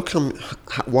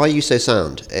 Why are you so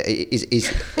sound? I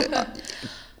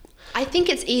think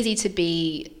it's easy to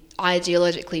be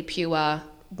ideologically pure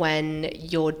when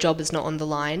your job is not on the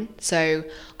line. So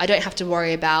I don't have to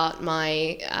worry about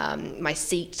my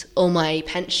seat or my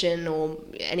pension or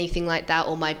anything like that,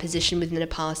 or my position within a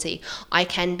party. I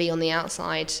can be on the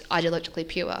outside ideologically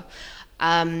pure.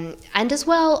 And as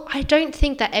well, I don't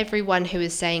think that everyone who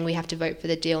is saying we have to vote for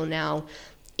the deal now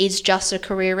is just a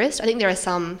careerist. I think there are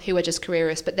some who are just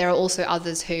careerists, but there are also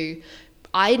others who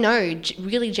I know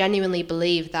really genuinely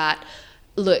believe that,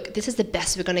 look, this is the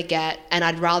best we're going to get, and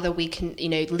I'd rather we can,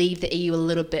 leave the EU a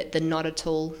little bit than not at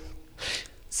all.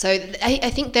 So I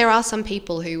think there are some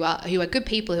people who are good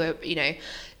people who are,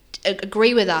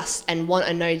 agree with us and want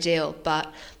a no deal,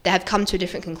 but they have come to a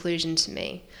different conclusion to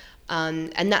me,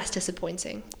 and that's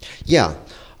disappointing. Yeah,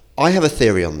 I have a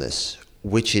theory on this,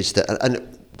 which is that,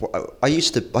 and I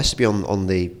used to be on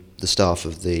the staff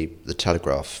of the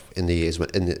Telegraph in the years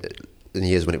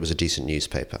when it was a decent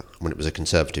newspaper, when it was a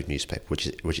conservative newspaper, which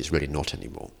it's really not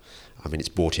anymore. I mean, it's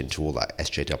bought into all that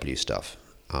SJW stuff.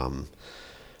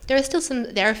 There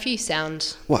are a few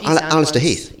sound. Well, Alistair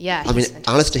Heath. Yeah, I mean,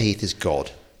 Alistair Heath is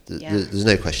God. There's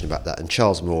no question about that. And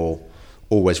Charles Moore,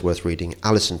 always worth reading.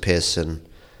 Alison Pearson,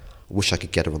 wish I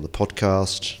could get her on the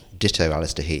podcast. Ditto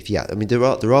Alistair Heath. Yeah, I mean, there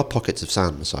are pockets of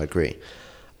soundness, I agree.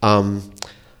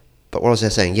 But what was I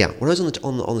saying? Yeah, when I was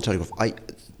on the Telegraph,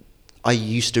 I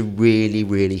used to really,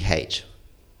 really hate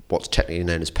what's technically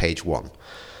known as page one.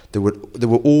 It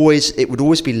would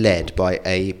always be led by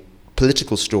a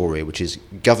political story, which is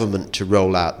government to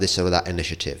roll out this or that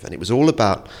initiative, and it was all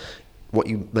about what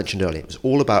you mentioned earlier. It was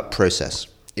all about process.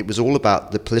 It was all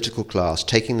about the political class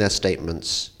taking their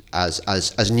statements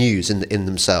as news in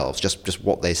themselves, just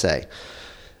what they say.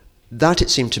 That, it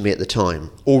seemed to me at the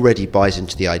time, already buys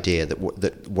into the idea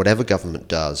that whatever government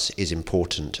does is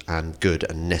important and good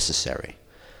and necessary,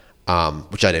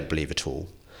 which I don't believe at all.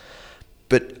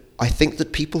 But I think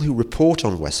that people who report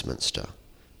on Westminster,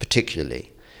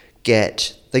 particularly,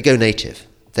 they go native.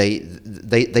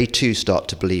 They too start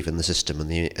to believe in the system and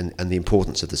the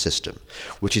importance of the system,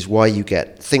 which is why you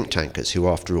get think tankers who,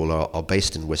 after all, are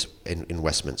based in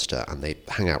Westminster, and they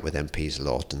hang out with MPs a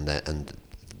lot, and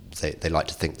they like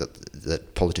to think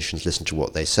that politicians listen to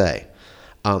what they say.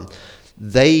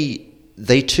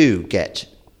 They too get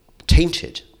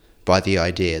tainted by the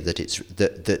idea that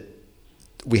that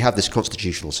we have this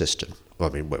constitutional system. Well,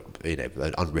 I mean,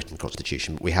 an unwritten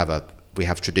constitution. We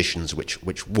have traditions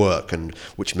which work and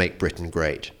which make Britain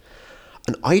great.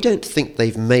 And I don't think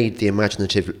they've made the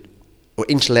imaginative or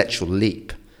intellectual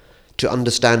leap to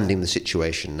understanding the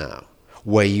situation now,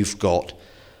 where you've got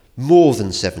more than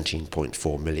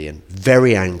 17.4 million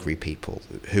very angry people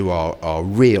who are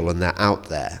real and they're out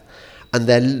there. And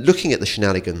they're looking at the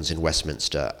shenanigans in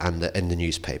Westminster and in the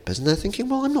newspapers, and they're thinking,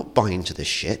 well, I'm not buying into this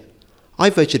shit. I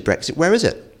voted Brexit. Where is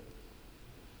it?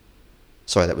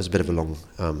 Sorry, that was a bit of a long...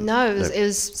 No, it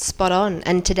was spot on.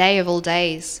 And today, of all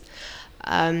days,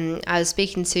 I was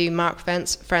speaking to Mark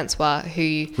Francois,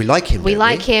 who... We like him, We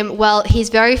like him. Well, he's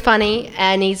very funny,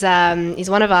 and he's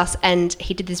one of us, and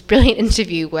he did this brilliant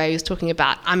interview where he was talking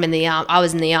about, I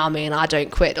was in the army and I don't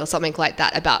quit, or something like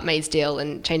that, about May's deal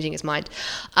and changing his mind.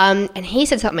 And he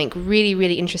said something really,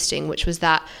 really interesting, which was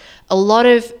that a lot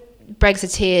of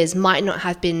Brexiteers might not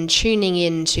have been tuning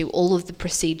in to all of the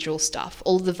procedural stuff,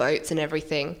 all the votes and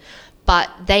everything, but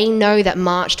they know that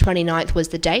March 29th was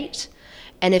the date.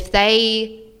 And if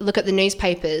they look at the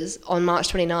newspapers on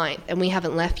March 29th and we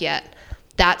haven't left yet,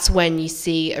 that's when you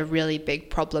see a really big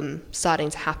problem starting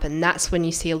to happen. That's when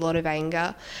you see a lot of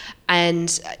anger.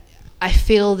 And I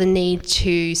feel the need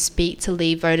to speak to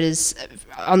Leave voters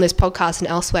on this podcast and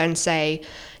elsewhere and say,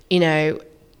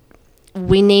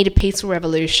 we need a peaceful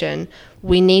revolution.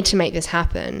 We need to make this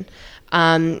happen.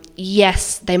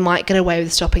 Yes, they might get away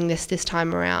with stopping this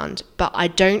time around, but I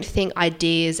don't think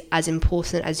ideas as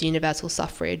important as universal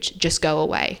suffrage just go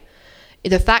away.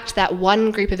 The fact that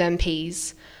one group of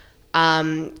MPs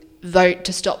vote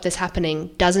to stop this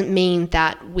happening doesn't mean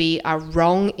that we are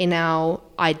wrong in our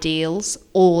ideals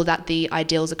or that the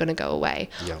ideals are going to go away.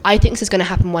 Yeah. I think this is going to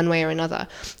happen one way or another.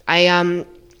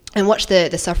 I watched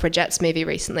the Suffragettes movie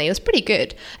recently. It was pretty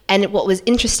good. And what was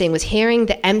interesting was hearing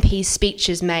the MPs'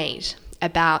 speeches made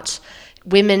about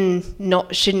women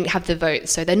shouldn't have the vote,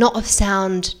 so they're not of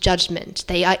sound judgment.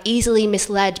 They are easily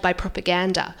misled by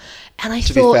propaganda. And I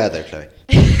thought... To be fair though, Chloe.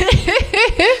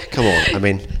 Come on, I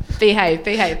mean... Behave.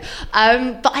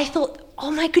 But I thought,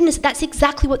 oh my goodness, that's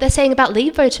exactly what they're saying about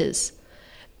Leave voters.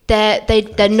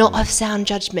 They're not of sound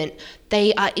judgment.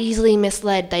 They are easily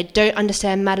misled. They don't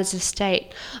understand matters of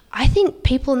state. I think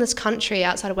people in this country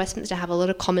outside of Westminster have a lot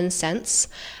of common sense.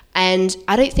 And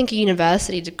I don't think a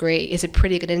university degree is a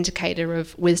pretty good indicator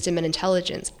of wisdom and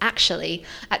intelligence. Actually,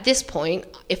 at this point,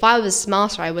 if I was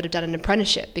smarter, I would have done an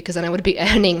apprenticeship, because then I would be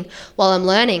earning while I'm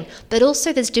learning. But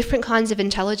also there's different kinds of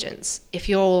intelligence. If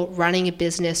you're running a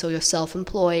business, or you're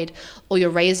self-employed, or you're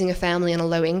raising a family on a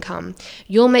low income,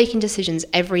 you're making decisions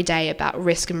every day about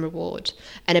risk and reward,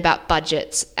 and about budget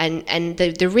budgets, and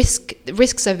the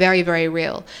risks are very, very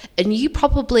real. And you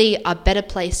probably are better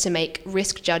placed to make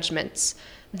risk judgments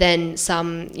than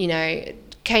some,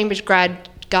 Cambridge grad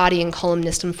Guardian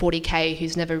columnist on 40K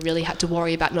who's never really had to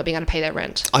worry about not being able to pay their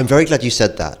rent. I'm very glad you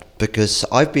said that, because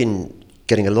I've been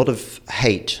getting a lot of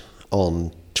hate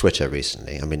on Twitter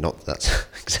recently. I mean, not that that's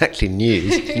exactly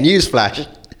newsflash.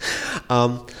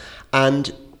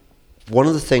 And one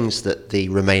of the things that the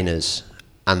Remainers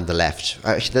and the left,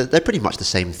 actually, they're pretty much the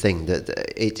same thing.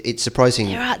 It's surprising.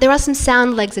 There are some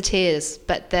sound legs-a-tears,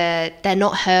 but they're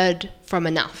not heard from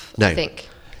enough, No. I think.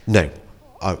 No.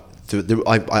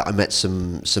 I met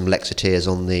some Lexiteers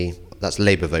on that's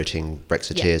Labour voting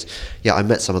Brexiteers. Yeah, I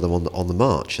met some of them on the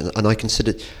march, and I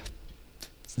consider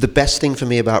the best thing for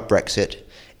me about Brexit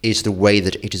is the way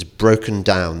that it has broken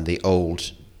down the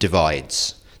old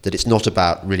divides. That it's not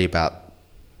really about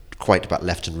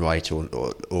left and right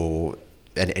or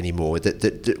anymore.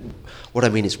 That what I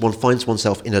mean is one finds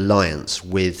oneself in alliance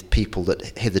with people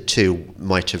that hitherto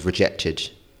might have rejected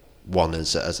one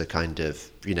as a kind of,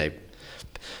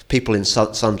 people in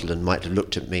Sunderland might have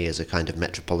looked at me as a kind of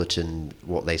metropolitan,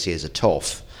 what they see as a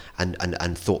toff,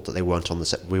 and thought that we weren't on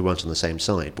the same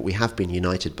side. But we have been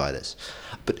united by this.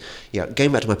 But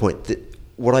going back to my point,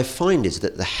 what I find is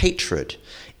that the hatred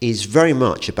is very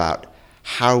much about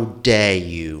how dare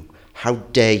you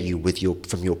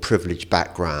from your privileged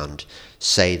background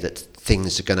say that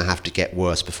things are going to have to get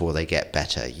worse before they get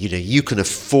better. You can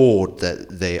afford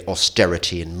the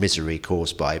austerity and misery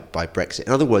caused by Brexit.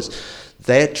 In other words,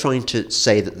 they're trying to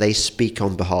say that they speak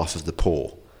on behalf of the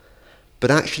poor. But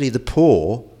actually the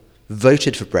poor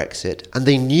voted for Brexit, and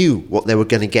they knew what they were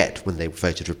going to get when they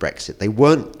voted for Brexit.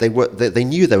 They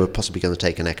knew they were possibly going to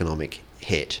take an economic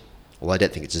hit. Well, I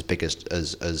don't think it's as big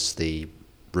as the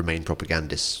Remain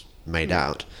propagandists made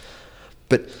out.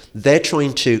 But they're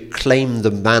trying to claim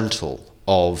the mantle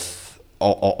of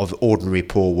ordinary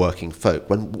poor working folk,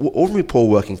 when ordinary poor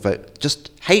working folk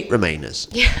just hate Remainers.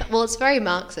 Yeah, well, it's very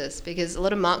Marxist, because a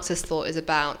lot of Marxist thought is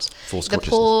about the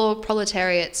poor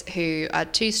proletariats who are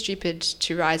too stupid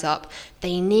to rise up.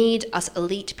 They need us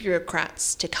elite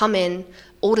bureaucrats to come in,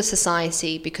 order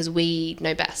society, because we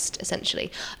know best,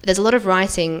 essentially. There's a lot of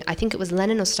writing, I think it was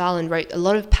Lenin or Stalin wrote a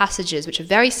lot of passages which are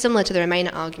very similar to the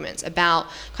Remainer arguments about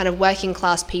kind of working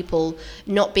class people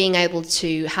not being able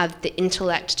to have the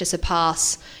intellect to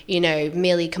surpass,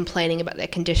 merely complaining about their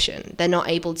condition. They're not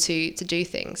able to do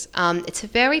things. It's a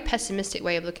very pessimistic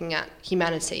way of looking at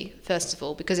humanity, first of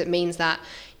all, because it means that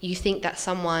you think that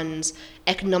someone's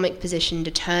economic position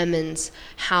determines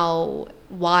how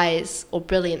wise or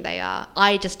brilliant they are.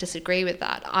 I just disagree with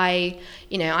that. I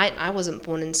wasn't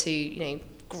born into,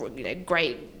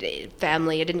 great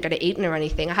family. I didn't go to Eton or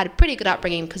anything. I had a pretty good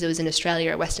upbringing because it was in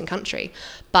Australia, a Western country.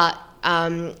 But,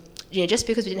 just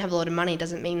because we didn't have a lot of money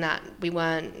doesn't mean that we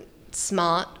weren't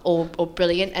smart or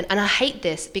brilliant. And I hate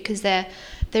this because they're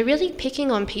really picking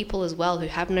on people as well who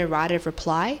have no right of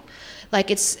reply. Like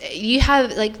you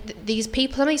have these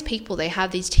people, some of these people, they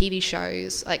have these TV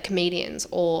shows like comedians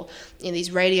or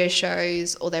these radio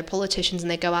shows, or they're politicians, and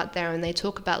they go out there and they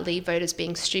talk about Leave voters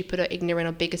being stupid or ignorant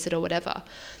or bigoted or whatever.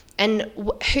 And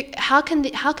how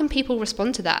can people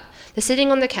respond to that? They're sitting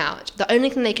on the couch. The only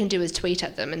thing they can do is tweet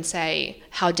at them and say,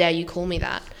 "How dare you call me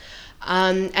that?"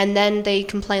 And then they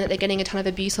complain that they're getting a ton of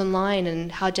abuse online, and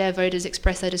how dare voters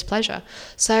express their displeasure.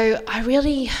 So I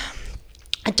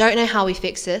don't know how we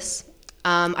fix this.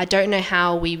 I don't know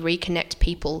how we reconnect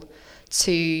people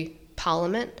to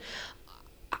Parliament.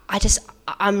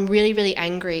 I'm really, really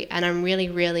angry, and I'm really,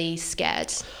 really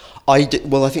scared. I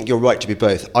think you're right to be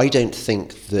both. I don't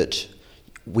think that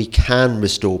we can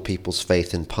restore people's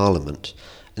faith in Parliament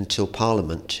until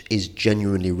Parliament is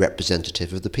genuinely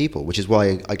representative of the people, which is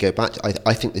why I go back to,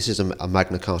 I think this is a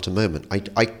Magna Carta moment.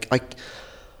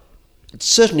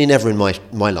 Certainly never in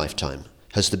my lifetime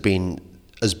has there been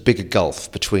as big a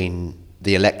gulf between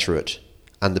the electorate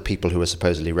and the people who are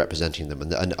supposedly representing them,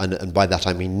 and by that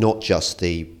I mean not just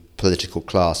the political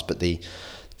class, but the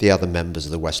other members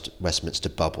of the Westminster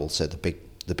bubble. So the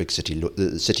big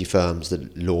city firms, the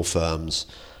law firms,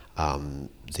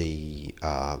 the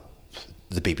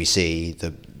BBC,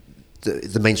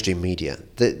 the mainstream media.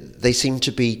 They seem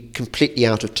to be completely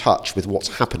out of touch with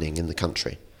what's happening in the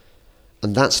country,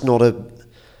 and that's not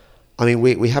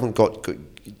we haven't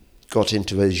got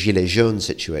into a gilet jaune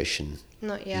situation.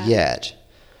 Not yet. Yet.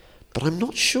 But I'm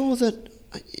not sure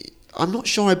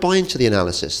I buy into the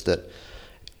analysis that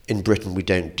in Britain we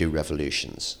don't do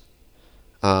revolutions.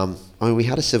 We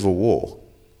had a civil war,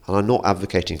 and I'm not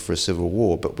advocating for a civil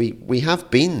war, but we have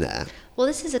been there. Well,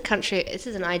 this is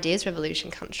an ideas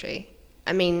revolution country.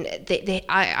 I mean,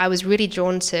 I was really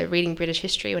drawn to reading British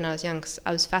history when I was young, because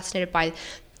I was fascinated by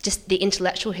just the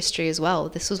intellectual history as well.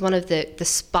 This was one of the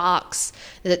sparks,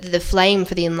 the flame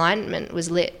for the Enlightenment was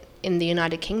lit in the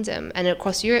United Kingdom and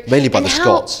across Europe. Mainly by the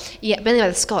Scots. Yeah, mainly by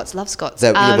the Scots. Love Scots.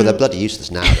 They're bloody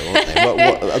useless now, though, aren't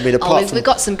they? I mean, apart from... We've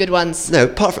got some good ones. No,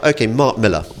 apart from... Okay, Mark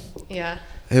Miller. Yeah.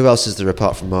 Who else is there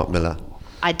apart from Mark Miller?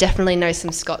 I definitely know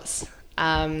some Scots.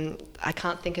 I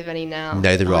can't think of any now.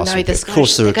 No, there are some. No, of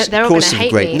course, there are. They're all going to hate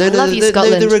great. me. No, I love you,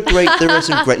 Scotland. No, there are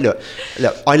some great. Look,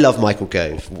 I love Michael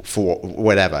Gove for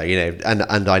whatever, and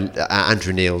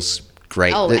Andrew Neil's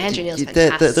great. Oh, Andrew Neil's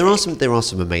fantastic. There are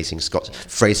some amazing Scots.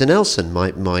 Fraser Nelson,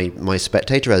 my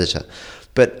Spectator editor,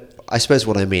 but I suppose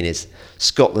what I mean is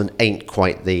Scotland ain't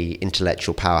quite the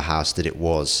intellectual powerhouse that it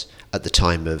was at the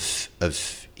time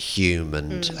of Hume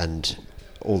and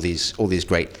all these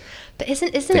great. But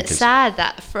isn't it sad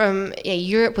that from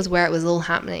Europe was where it was all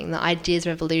happening, the ideas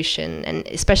revolution, and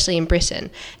especially in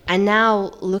Britain, and now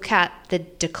look at the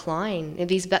decline.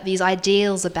 These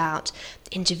ideals about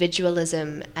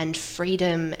individualism and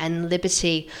freedom and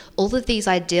liberty, all of these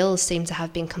ideals seem to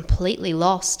have been completely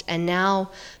lost, and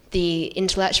now the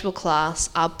intellectual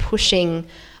class are pushing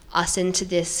us into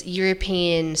this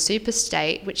European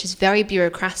superstate, which is very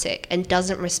bureaucratic and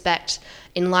doesn't respect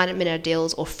Enlightenment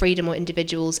ideals or freedom or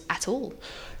individuals at all.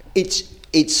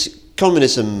 It's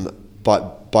communism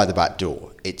by the back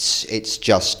door. It's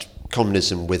just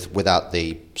communism without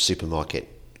the supermarket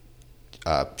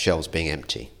shelves being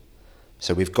empty.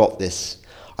 So we've got this.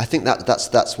 I think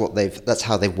that's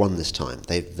how they've won this time.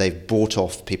 They've bought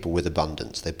off people with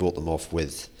abundance. They bought them off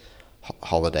with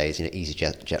holidays, easy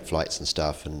jet flights and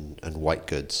stuff, and white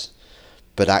goods.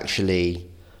 But actually,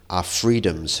 our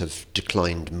freedoms have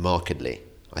declined markedly,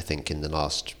 I think, in the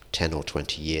last 10 or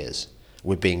 20 years.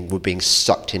 We're being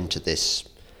sucked into this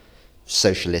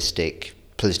socialistic,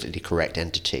 politically correct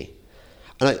entity.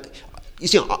 And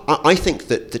I think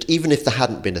that even if there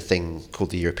hadn't been a thing called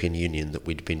the European Union that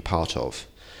we'd been part of,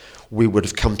 we would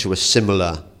have come to a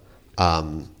similar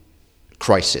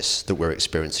crisis that we're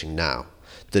experiencing now.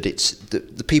 That it's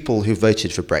the people who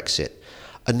voted for Brexit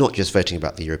are not just voting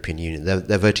about the European Union,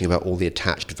 they're voting about all the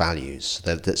attached values.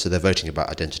 So they're voting about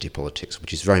identity politics,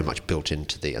 which is very much built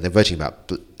into and they're voting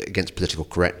against political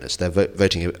correctness. They're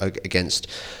voting against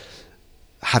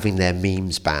having their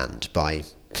memes banned by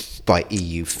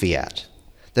EU fiat.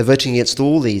 They're voting against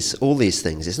all these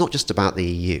things. It's not just about the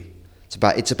EU.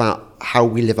 It's about how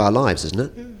we live our lives, isn't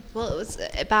it? Well, it was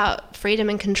about freedom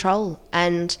and control.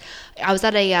 And I was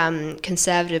at a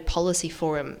Conservative Policy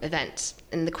Forum event,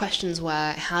 and the questions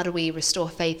were, how do we restore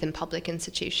faith in public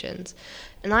institutions?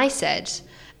 And I said,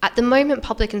 at the moment,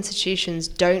 public institutions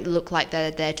don't look like they're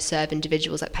there to serve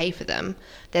individuals that pay for them.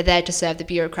 They're there to serve the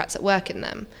bureaucrats that work in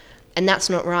them. And that's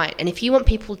not right. And if you want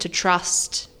people to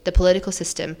trust the political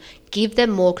system, give them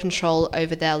more control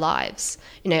over their lives.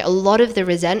 A lot of the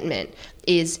resentment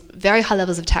is very high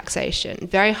levels of taxation,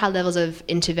 very high levels of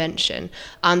intervention.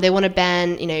 They want to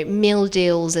ban, meal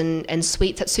deals and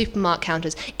sweets at supermarket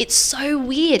counters. It's so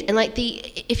weird. And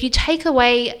if you take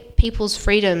away people's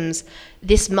freedoms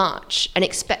this much and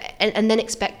then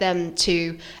expect them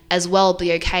to as well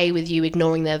be okay with you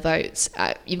ignoring their votes,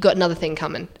 you've got another thing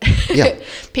coming. Yeah.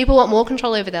 People want more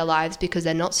control over their lives because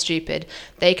they're not stupid.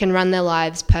 They can run their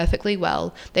lives perfectly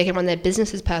well. They can run their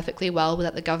businesses perfectly well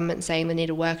without the government saying they need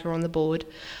a worker on the board.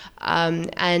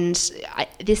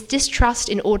 This distrust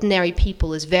in ordinary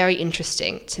people is very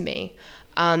interesting to me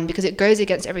because it goes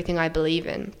against everything I believe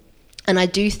in. And I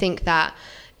do think that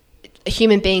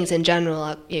human beings in general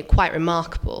are quite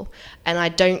remarkable, and I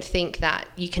don't think that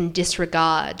you can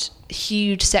disregard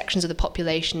huge sections of the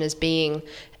population as being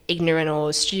ignorant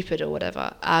or stupid or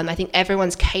whatever. I think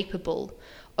everyone's capable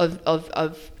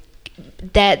of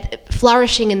their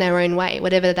flourishing in their own way,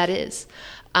 whatever that is.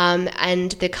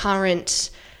 And the current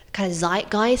kind of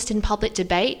zeitgeist in public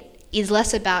debate is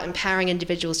less about empowering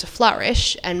individuals to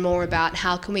flourish and more about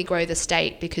how can we grow the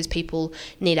state because people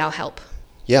need our help.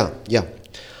 Yeah.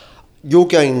 You're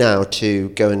going now to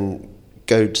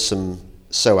go to some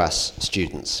SOAS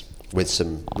students with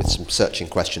some searching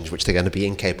questions which they're going to be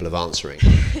incapable of answering,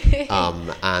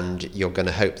 and you're going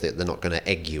to hope that they're not going to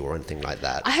egg you or anything like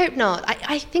that. I hope not.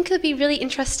 I think it'll be really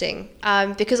interesting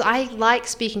because I like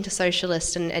speaking to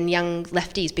socialists and young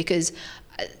lefties because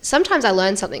sometimes I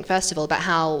learn something, first of all, about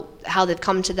how they've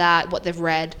come to that, what they've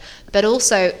read, but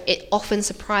also it often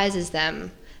surprises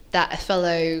them that a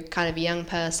fellow kind of young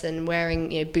person wearing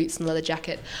boots and leather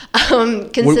jacket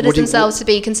considers themselves to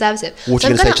be conservative. So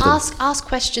I'm going to ask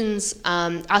questions.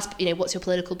 Ask what's your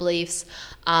political beliefs?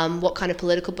 What kind of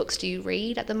political books do you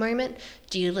read at the moment?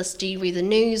 Do you read the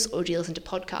news or do you listen to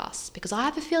podcasts? Because I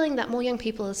have a feeling that more young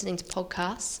people are listening to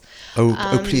podcasts.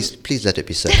 Please let it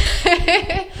be so.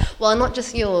 Well, not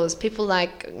just yours. People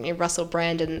like Russell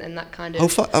Brand and that kind of.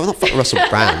 I'm not fucking Russell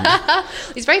Brand.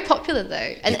 He's very popular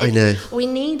though, and I know.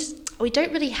 We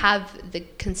don't really have the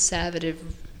conservative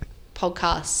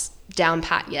podcasts down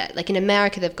pat yet. Like in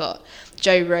America, they've got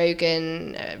Joe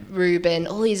Rogan, Ruben,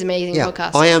 all these amazing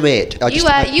podcasts. I am it. You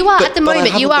are at the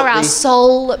moment. You are our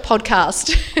sole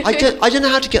podcast. I don't know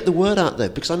how to get the word out there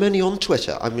because I'm only on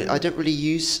Twitter. I mean, I don't really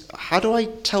use. How do I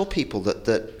tell people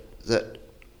that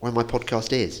where my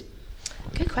podcast is?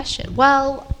 Good question.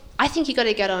 Well, I think you got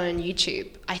to get on YouTube.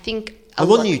 I think. I'm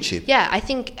on YouTube. Yeah, I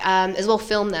think as well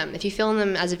film them. If you film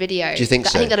them as a video, do you think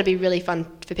so? I think that'll be really fun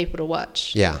for people to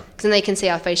watch. Yeah. Because then they can see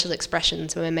our facial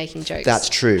expressions when we're making jokes. That's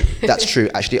true. That's true.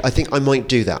 Actually, I think I might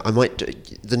do that. I might do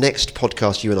the next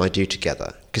podcast you and I do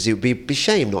together because it would be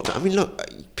shame not to. I mean, look,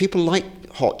 people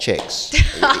like hot chicks.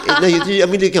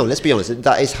 Let's be honest.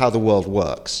 That is how the world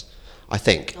works. I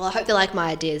think. Well, I hope they like my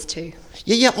ideas too.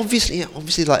 Yeah. Obviously,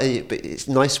 like it's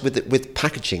nice with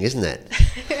packaging, isn't it?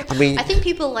 I mean, I think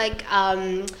people like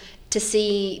to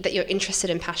see that you're interested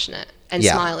and passionate and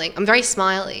smiling. I'm very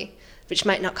smiley, which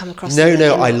might not come across.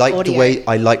 No. I like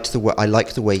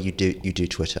the way you do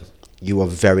Twitter. You are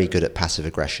very good at passive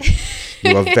aggression.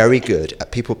 You are very good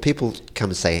at people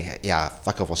come and say, "Yeah,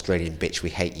 fuck off, Australian bitch. We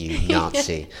hate you,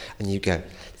 Nazi," and you go,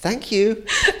 "Thank you.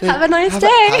 Have a nice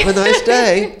day. Have a nice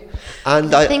day."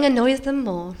 And nothing annoys them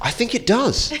more. I think it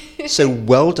does. So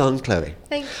well done, Chloe.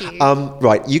 Thank you.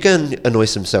 Right, you go and annoy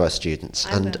some SOAS students,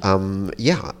 thank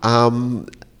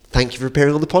you for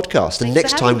appearing on the podcast. Thanks and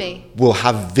next for having time me. we'll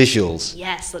have visuals.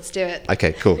 Yes, let's do it.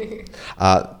 Okay, cool.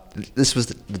 This was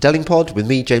the Delingpod with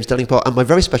me, James Delingpod, and my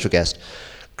very special guest,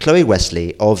 Chloe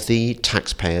Westley of the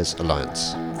Taxpayers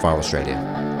Alliance for Australia.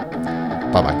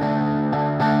 Bye-bye.